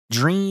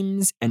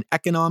 dreams, and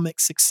economic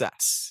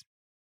success,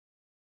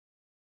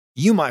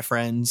 you, my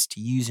friends,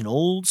 to use an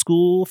old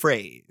school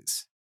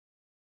phrase,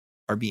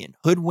 are being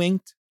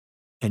hoodwinked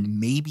and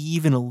maybe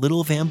even a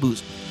little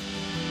bamboozled.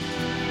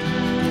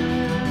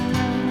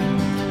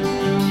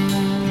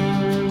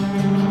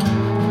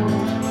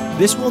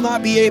 This will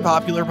not be a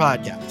popular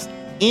podcast.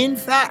 In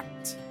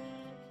fact,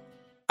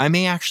 I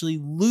may actually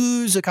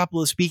lose a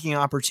couple of speaking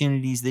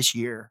opportunities this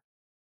year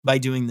by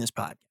doing this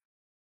podcast.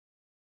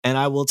 And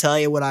I will tell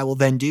you what I will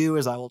then do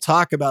is I will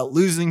talk about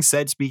losing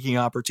said speaking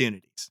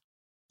opportunities.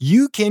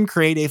 You can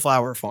create a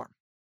flower farm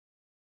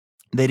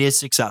that is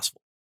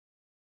successful.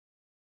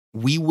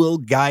 We will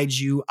guide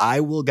you. I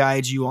will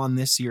guide you on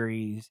this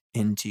series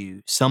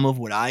into some of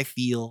what I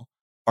feel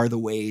are the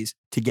ways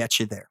to get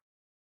you there.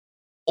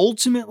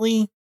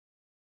 Ultimately,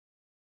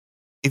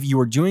 if you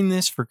are doing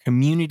this for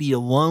community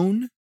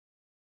alone,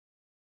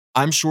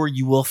 I'm sure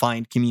you will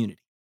find community.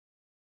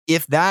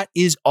 If that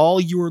is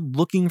all you're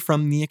looking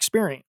from the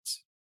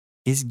experience,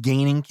 is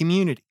gaining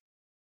community,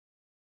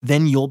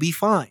 then you'll be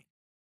fine.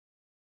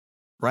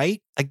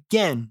 Right?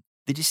 Again,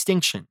 the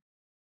distinction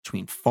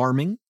between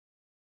farming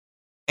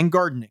and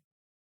gardening.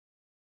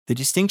 The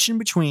distinction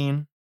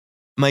between,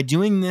 am I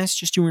doing this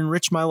just to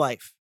enrich my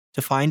life,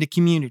 to find a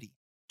community,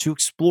 to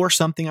explore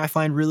something I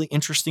find really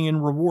interesting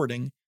and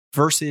rewarding,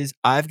 versus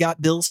I've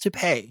got bills to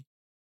pay,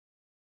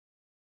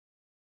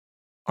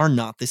 are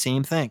not the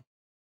same thing.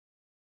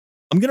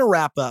 I'm going to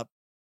wrap up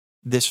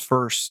this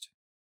first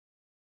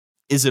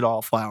Is It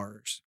All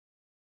Flowers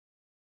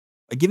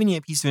by giving you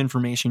a piece of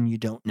information you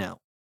don't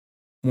know,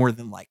 more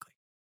than likely.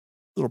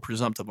 A little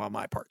presumptive on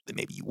my part that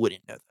maybe you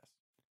wouldn't know this.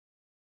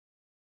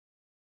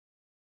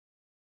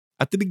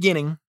 At the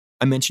beginning,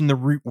 I mentioned the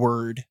root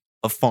word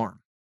of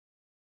farm,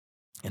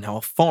 and how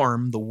a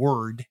farm, the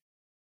word,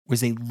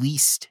 was a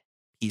leased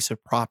piece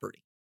of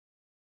property.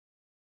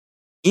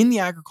 In the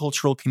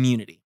agricultural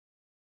community,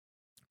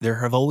 there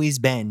have always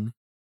been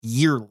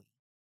yearly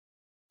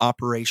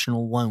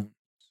operational loans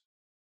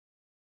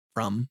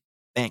from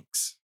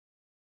banks,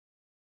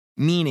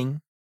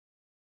 meaning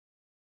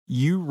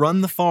you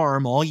run the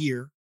farm all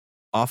year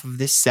off of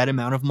this set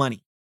amount of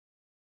money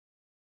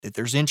that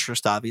there's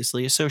interest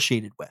obviously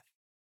associated with.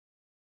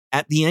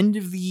 At the end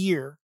of the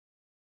year,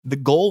 the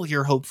goal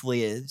here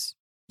hopefully is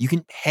you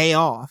can pay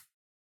off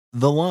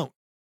the loan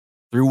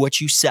through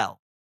what you sell.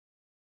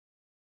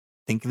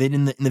 Think of it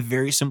in the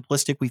very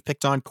simplistic, we've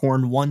picked on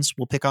corn once,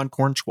 we'll pick on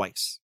corn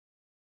twice.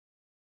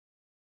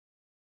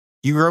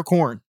 You grow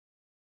corn.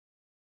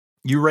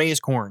 You raise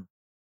corn.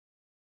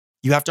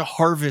 You have to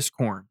harvest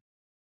corn.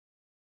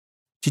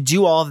 To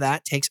do all of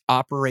that takes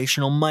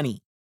operational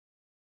money.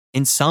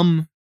 In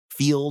some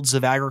fields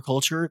of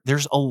agriculture,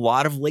 there's a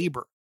lot of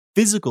labor,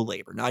 physical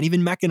labor, not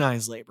even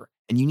mechanized labor,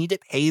 and you need to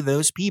pay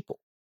those people.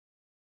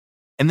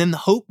 And then the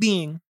hope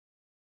being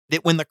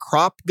that when the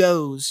crop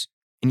goes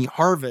and you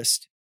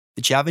harvest,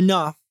 that you have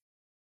enough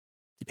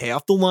to pay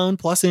off the loan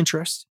plus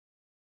interest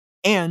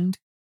and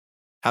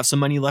have some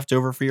money left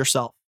over for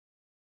yourself.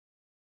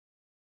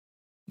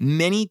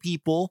 Many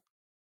people,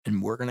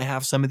 and we're going to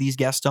have some of these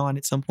guests on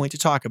at some point to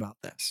talk about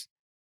this,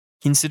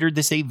 considered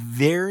this a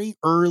very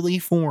early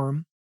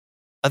form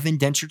of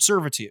indentured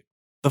servitude.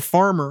 The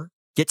farmer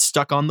gets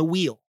stuck on the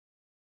wheel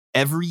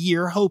every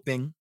year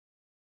hoping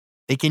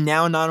they can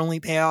now not only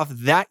pay off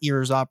that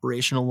year's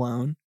operational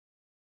loan,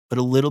 but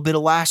a little bit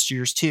of last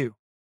year's too.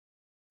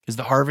 Because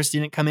the harvest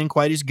didn't come in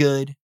quite as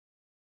good.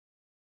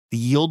 The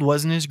yield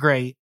wasn't as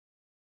great.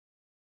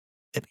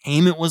 The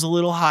payment was a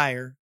little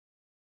higher.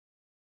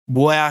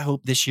 Boy, I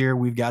hope this year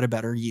we've got a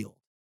better yield.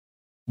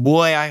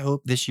 Boy, I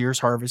hope this year's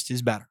harvest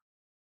is better.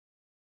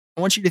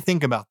 I want you to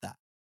think about that.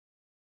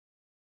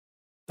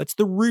 That's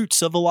the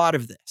roots of a lot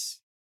of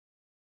this.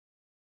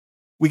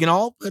 We can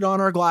all put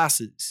on our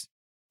glasses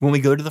when we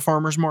go to the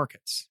farmers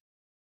markets,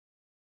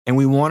 and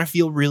we want to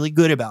feel really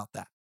good about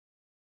that.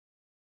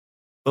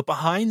 But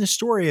behind the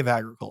story of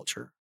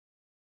agriculture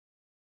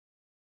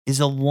is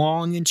a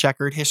long and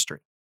checkered history.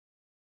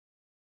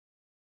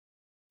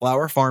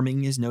 Flower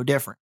farming is no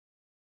different.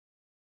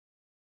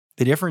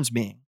 The difference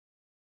being,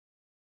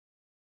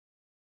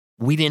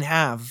 we didn't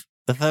have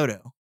the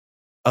photo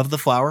of the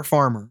flower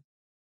farmer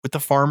with the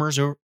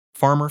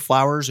farmer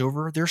flowers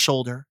over their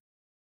shoulder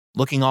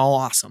looking all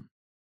awesome.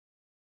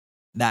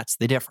 That's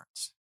the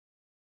difference.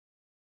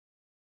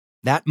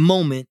 That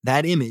moment,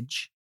 that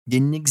image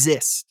didn't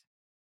exist.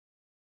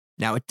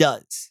 Now it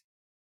does.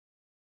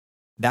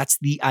 That's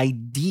the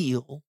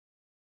ideal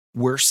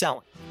we're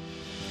selling.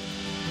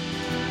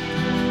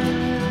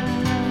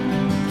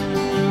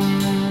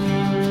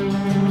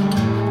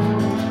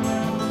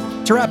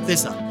 To wrap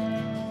this up,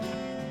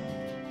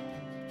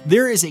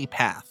 there is a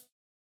path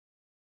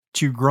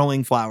to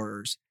growing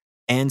flowers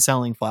and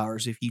selling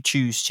flowers if you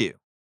choose to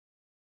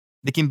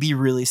that can be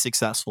really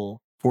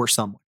successful for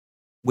someone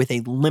with a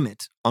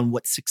limit on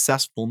what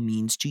successful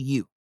means to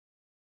you.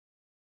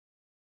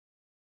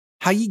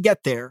 How you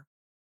get there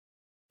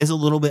is a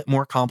little bit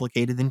more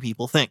complicated than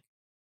people think.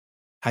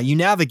 How you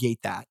navigate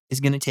that is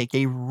going to take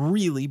a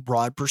really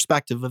broad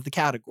perspective of the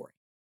category.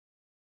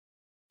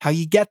 How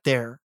you get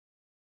there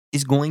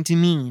is going to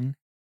mean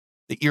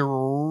that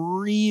you're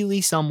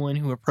really someone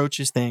who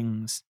approaches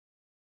things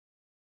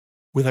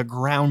with a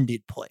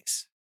grounded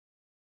place.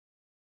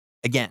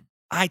 Again,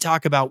 I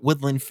talk about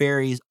woodland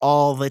fairies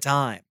all the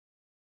time,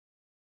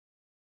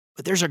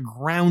 but there's a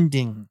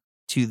grounding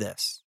to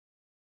this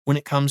when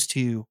it comes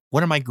to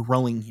what am I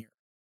growing here?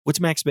 What's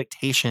my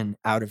expectation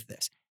out of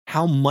this?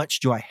 How much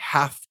do I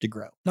have to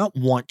grow? Not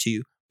want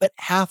to, but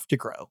have to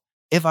grow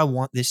if I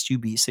want this to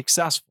be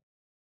successful.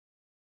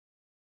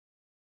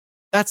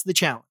 That's the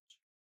challenge.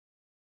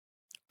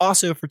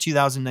 Also, for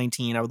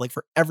 2019, I would like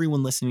for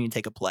everyone listening to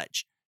take a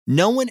pledge.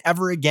 No one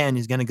ever again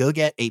is going to go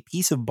get a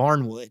piece of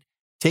barnwood,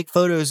 take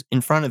photos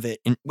in front of it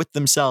and with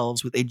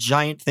themselves with a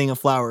giant thing of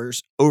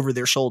flowers over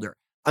their shoulder.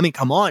 I mean,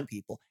 come on,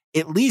 people.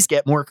 At least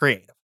get more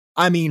creative.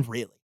 I mean,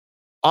 really.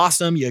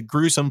 Awesome, you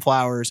grew some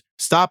flowers.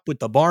 Stop with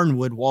the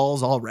barnwood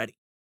walls already.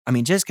 I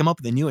mean, just come up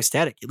with a new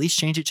aesthetic. At least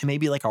change it to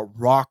maybe like a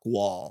rock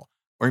wall.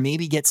 Or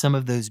maybe get some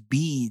of those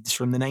beads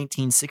from the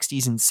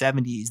 1960s and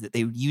 70s that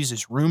they would use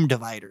as room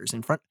dividers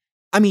in front.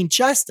 I mean,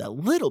 just a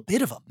little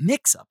bit of a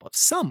mix-up of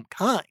some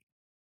kind.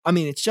 I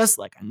mean, it's just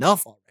like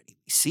enough already.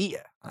 We see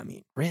you. I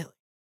mean, really.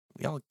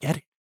 We all get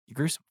it. You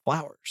grew some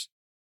flowers.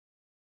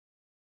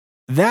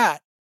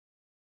 That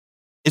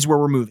is where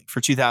we're moving for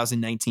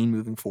 2019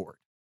 moving forward.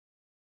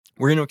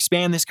 We're going to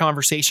expand this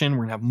conversation.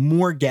 We're going to have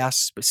more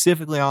guests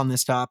specifically on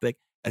this topic,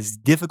 as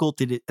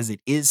difficult as it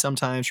is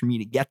sometimes for me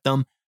to get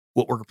them.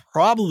 What we're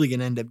probably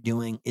going to end up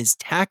doing is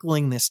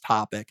tackling this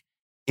topic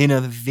in a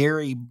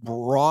very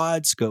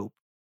broad scope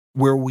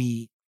where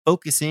we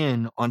focus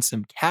in on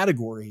some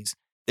categories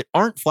that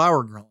aren't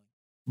flower growing,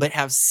 but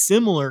have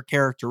similar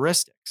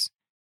characteristics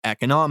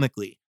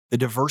economically, the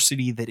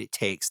diversity that it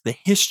takes, the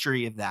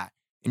history of that.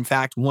 In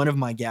fact, one of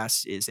my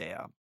guests is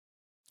a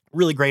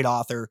really great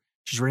author.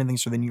 She's written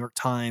things for the New York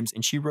Times,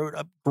 and she wrote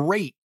a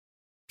great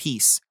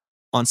piece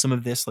on some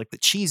of this, like the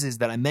cheeses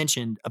that I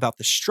mentioned about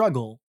the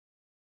struggle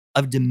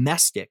of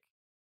domestic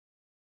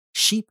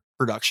sheep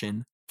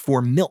production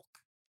for milk.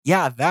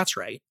 Yeah, that's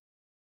right.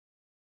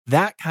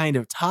 That kind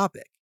of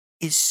topic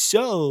is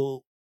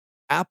so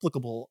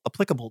applicable,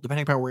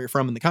 depending upon where you're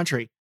from in the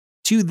country,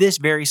 to this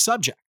very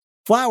subject.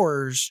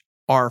 Flowers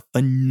are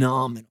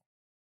phenomenal.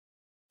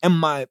 And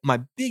my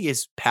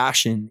biggest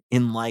passion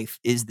in life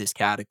is this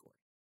category.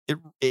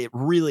 It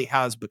really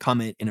has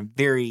become it in a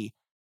very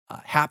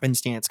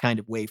happenstance kind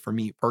of way for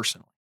me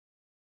personally.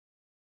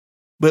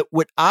 But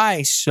what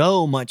I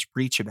so much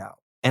preach about,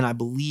 and I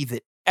believe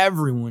that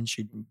everyone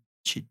should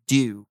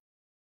do,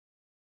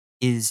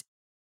 is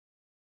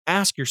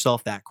ask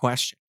yourself that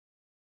question.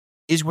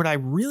 is, would I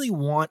really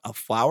want a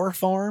flower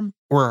farm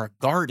or a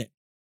garden?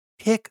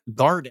 Pick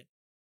garden.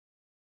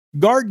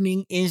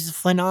 Gardening is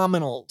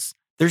phenomenal.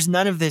 There's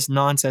none of this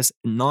nonsense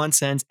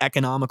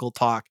economical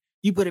talk.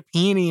 You put a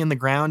peony in the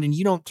ground and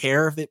you don't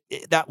care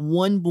if that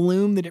one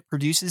bloom that it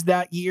produces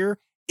that year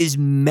is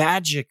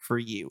magic for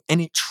you.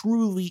 And it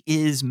truly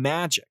is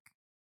magic.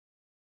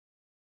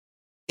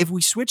 If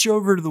we switch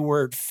over to the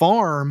word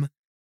farm,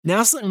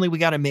 now suddenly we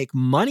got to make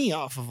money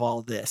off of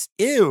all this.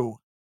 Ew.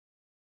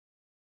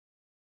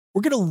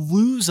 We're going to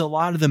lose a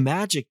lot of the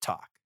magic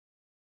talk.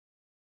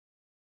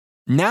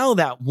 Now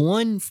that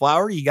one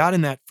flower you got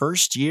in that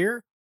first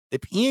year, the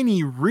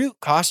peony root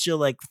cost you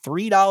like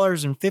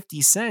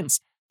 $3.50.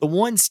 The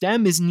one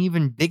stem isn't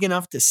even big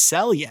enough to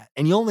sell yet,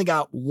 and you only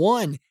got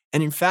one.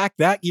 And in fact,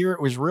 that year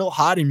it was real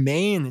hot in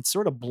May and it's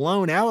sort of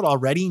blown out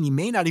already, and you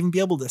may not even be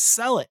able to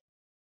sell it.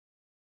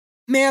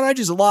 Man, I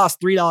just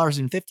lost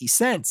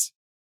 $3.50.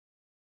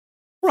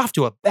 We're off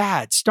to a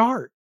bad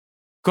start.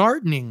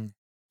 Gardening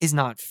is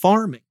not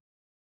farming.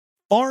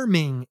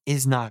 Farming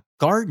is not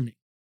gardening.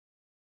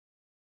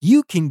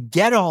 You can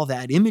get all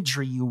that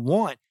imagery you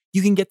want.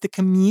 You can get the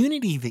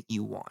community that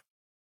you want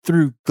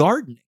through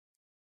gardening,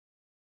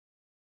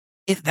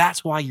 if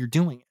that's why you're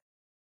doing it.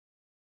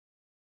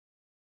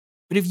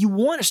 But if you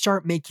want to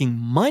start making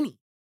money,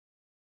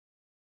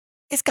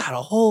 it's got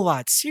a whole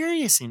lot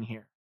serious in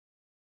here.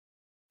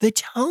 The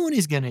tone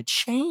is going to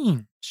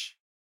change.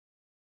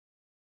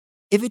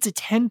 If it's a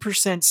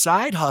 10%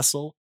 side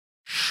hustle,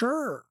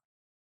 sure,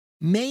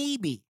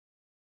 maybe.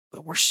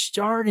 But we're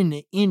starting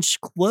to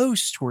inch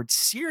close towards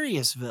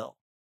Seriousville.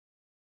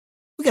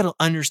 We got to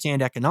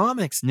understand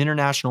economics and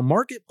international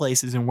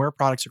marketplaces and where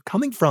products are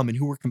coming from and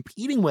who we're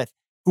competing with,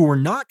 who we're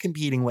not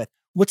competing with.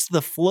 What's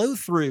the flow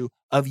through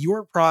of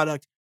your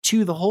product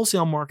to the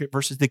wholesale market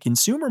versus the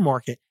consumer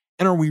market?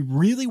 And are we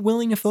really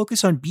willing to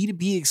focus on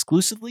B2B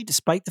exclusively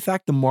despite the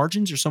fact the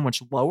margins are so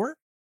much lower?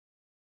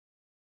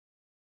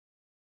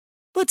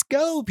 Let's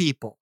go,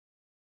 people.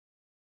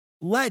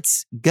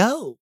 Let's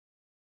go.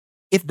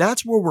 If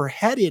that's where we're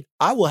headed,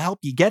 I will help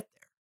you get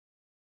there.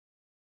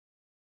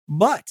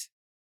 But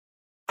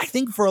I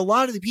think for a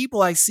lot of the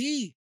people I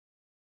see,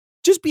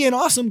 just be an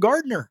awesome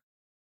gardener.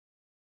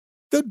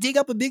 Go dig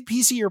up a big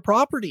piece of your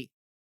property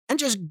and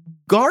just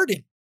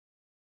garden.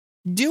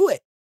 Do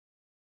it.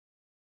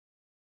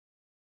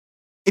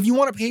 If you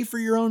want to pay for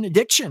your own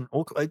addiction,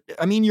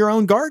 your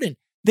own garden,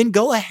 then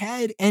go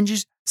ahead and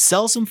just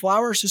sell some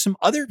flowers to some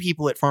other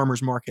people at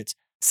farmers markets.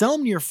 Sell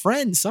them to your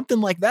friends, something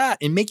like that,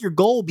 and make your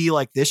goal be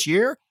like, this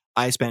year,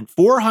 I spent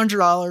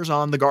 $400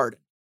 on the garden.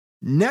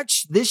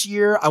 This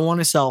year, I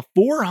want to sell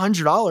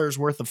 $400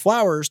 worth of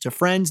flowers to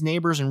friends,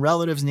 neighbors, and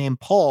relatives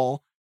named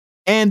Paul,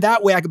 and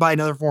that way I could buy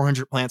another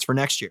 400 plants for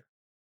next year.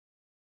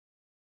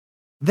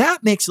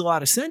 That makes a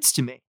lot of sense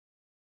to me.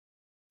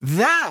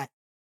 That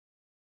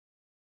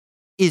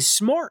is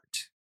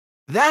smart.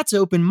 That's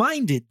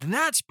open-minded.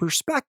 That's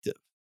perspective.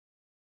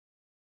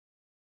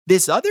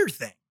 This other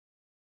thing,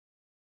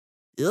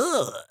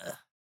 I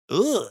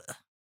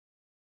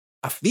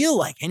feel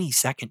like any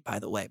second, by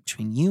the way,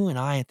 between you and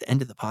I at the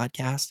end of the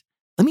podcast,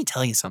 let me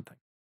tell you something.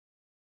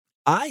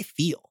 I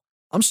do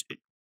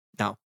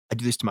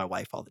this to my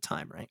wife all the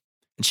time, right?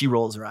 And she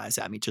rolls her eyes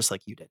at me just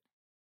like you did.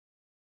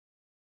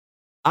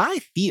 I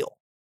feel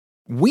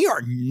we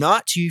are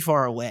not too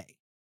far away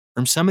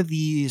from some of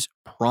these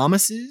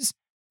promises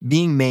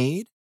being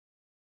made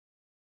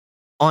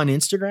on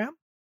Instagram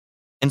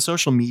and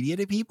social media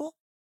to people,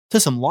 to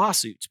some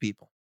lawsuits,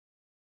 people.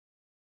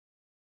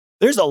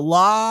 There's a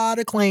lot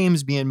of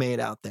claims being made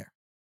out there.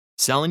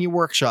 Selling you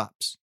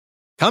workshops.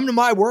 Come to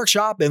my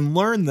workshop and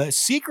learn the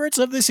secrets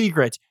of the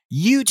secrets.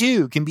 You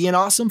too can be an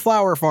awesome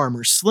flower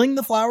farmer. Sling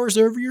the flowers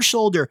over your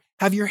shoulder.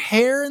 Have your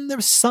hair in the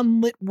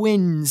sunlit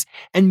winds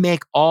and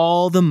make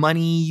all the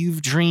money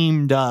you've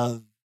dreamed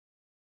of.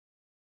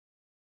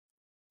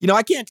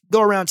 I can't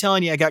go around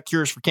telling you I got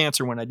cures for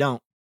cancer when I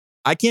don't.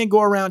 I can't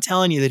go around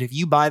telling you that if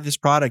you buy this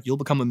product, you'll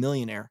become a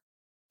millionaire.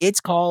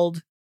 It's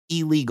called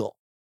illegal.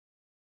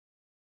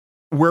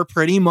 We're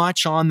pretty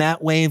much on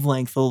that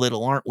wavelength a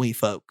little, aren't we,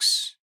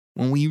 folks?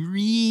 When we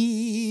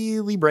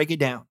really break it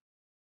down.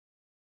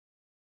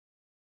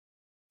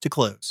 To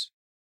close,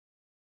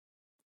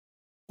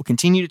 we'll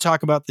continue to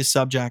talk about this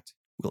subject.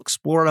 We'll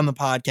explore it on the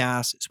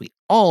podcast. As we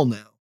all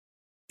know,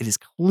 it is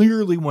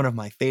clearly one of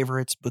my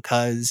favorites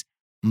because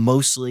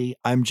mostly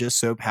I'm just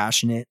so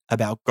passionate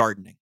about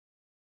gardening.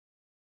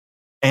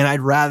 And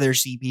I'd rather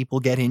see people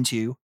get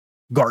into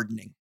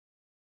gardening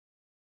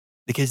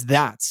because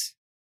that's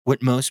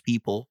what most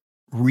people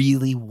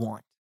really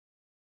want.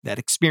 That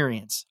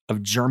experience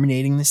of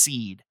germinating the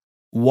seed,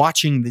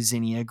 watching the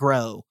zinnia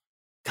grow,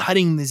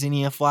 cutting the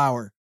zinnia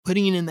flower,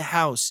 putting it in the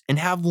house, and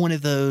have one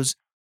of those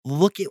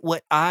look at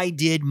what I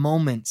did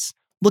moments.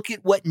 Look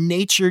at what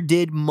nature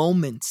did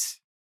moments.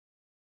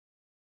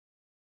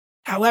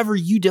 However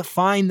you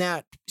define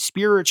that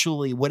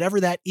spiritually, whatever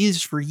that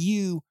is for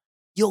you,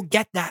 you'll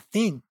get that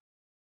thing.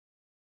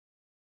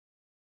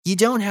 You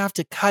don't have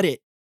to cut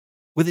it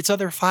with its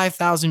other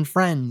 5,000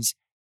 friends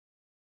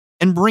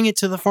and bring it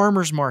to the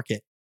farmer's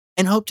market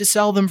and hope to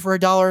sell them for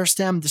 $1 a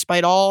stem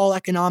despite all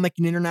economic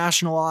and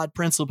international odd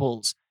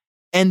principles,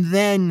 and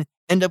then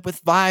end up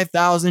with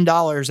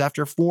 $5,000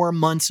 after 4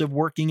 months of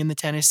working in the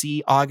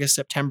Tennessee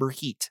August-September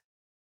heat.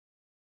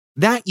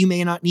 That you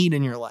may not need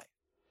in your life.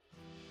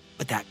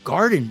 But that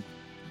garden,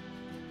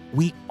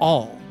 we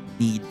all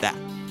need that.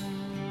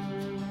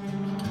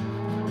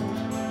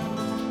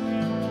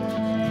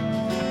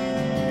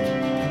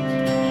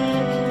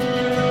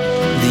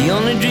 The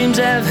only dreams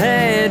I've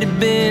had have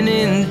been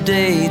in the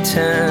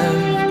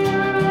daytime.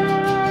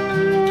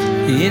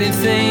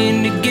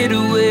 Anything to get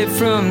away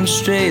from the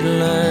straight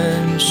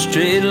line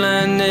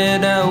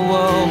that I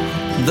walk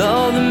with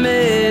all the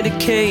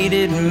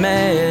medicated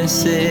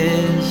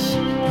masses.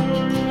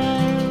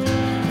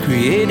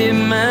 Creative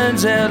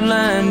minds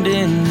outlined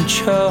in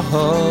chalk.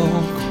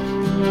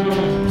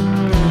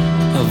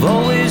 I've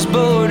always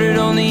bordered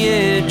on the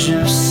edge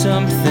of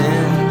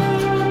something.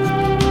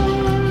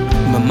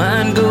 My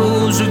mind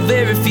goes where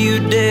very few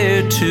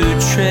dare to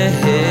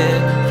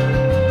tread.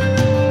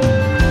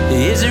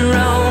 Is it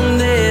wrong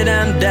that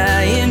I'm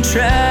dying,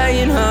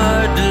 trying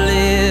hard to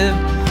live?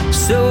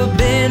 So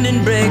bend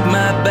and break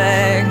my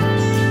back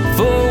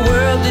for a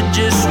world that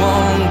just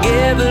won't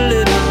give a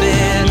little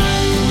bit.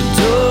 With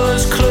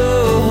doors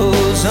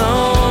closed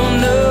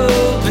on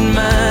open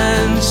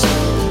minds,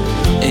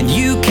 and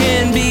you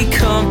can be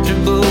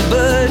comfortable,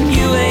 but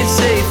you ain't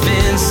safe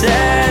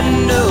inside.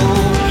 No,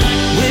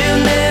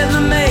 we'll never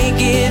make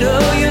it.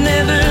 Oh, you'll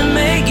never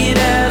make it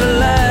out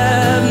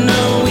alive.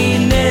 No, we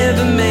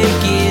never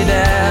make it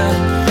out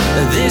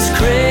of this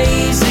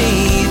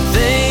crazy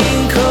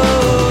thing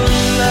called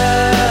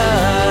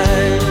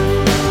life.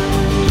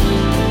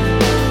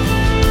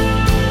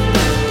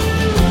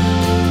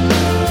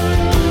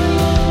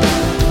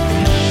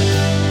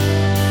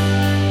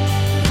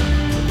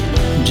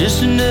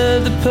 Just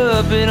another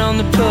puppet on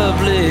the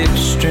public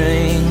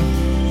string.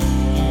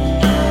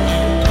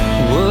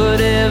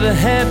 Whatever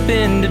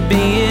happened to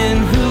being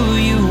who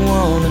you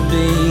wanna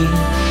be?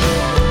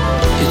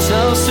 It's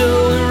also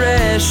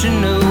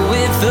irrational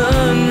with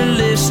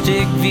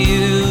unrealistic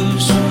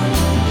views.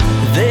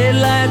 They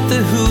light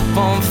the hoop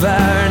on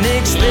fire and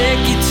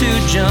expect you to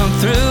jump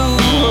through.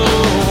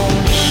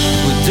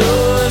 With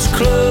doors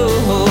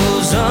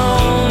closed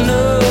on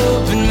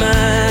open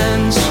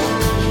minds,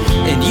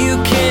 and you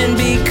can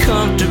be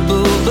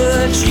comfortable,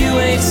 but you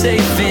ain't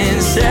safe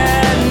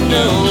inside.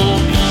 No,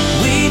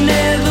 we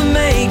never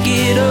make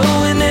it.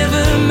 Oh, we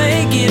never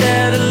make it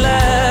out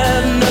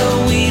alive. No,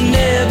 we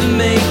never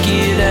make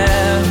it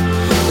out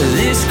of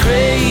this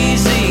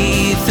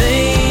crazy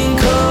thing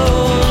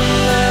called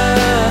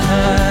life.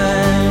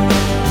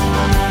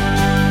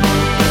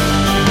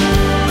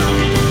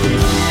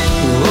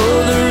 Oh,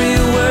 the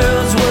real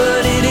world's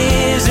what it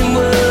is and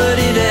what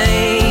it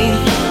ain't.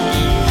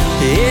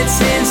 It's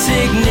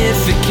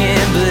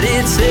insignificant, but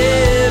it's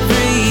everything.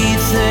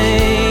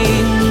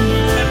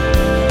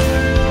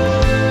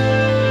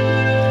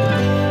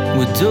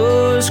 With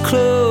doors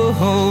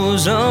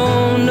closed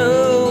on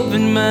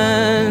open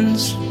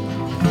minds,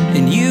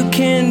 and you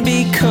can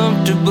be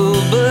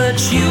comfortable, but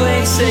you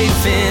ain't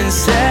safe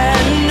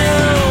inside. No,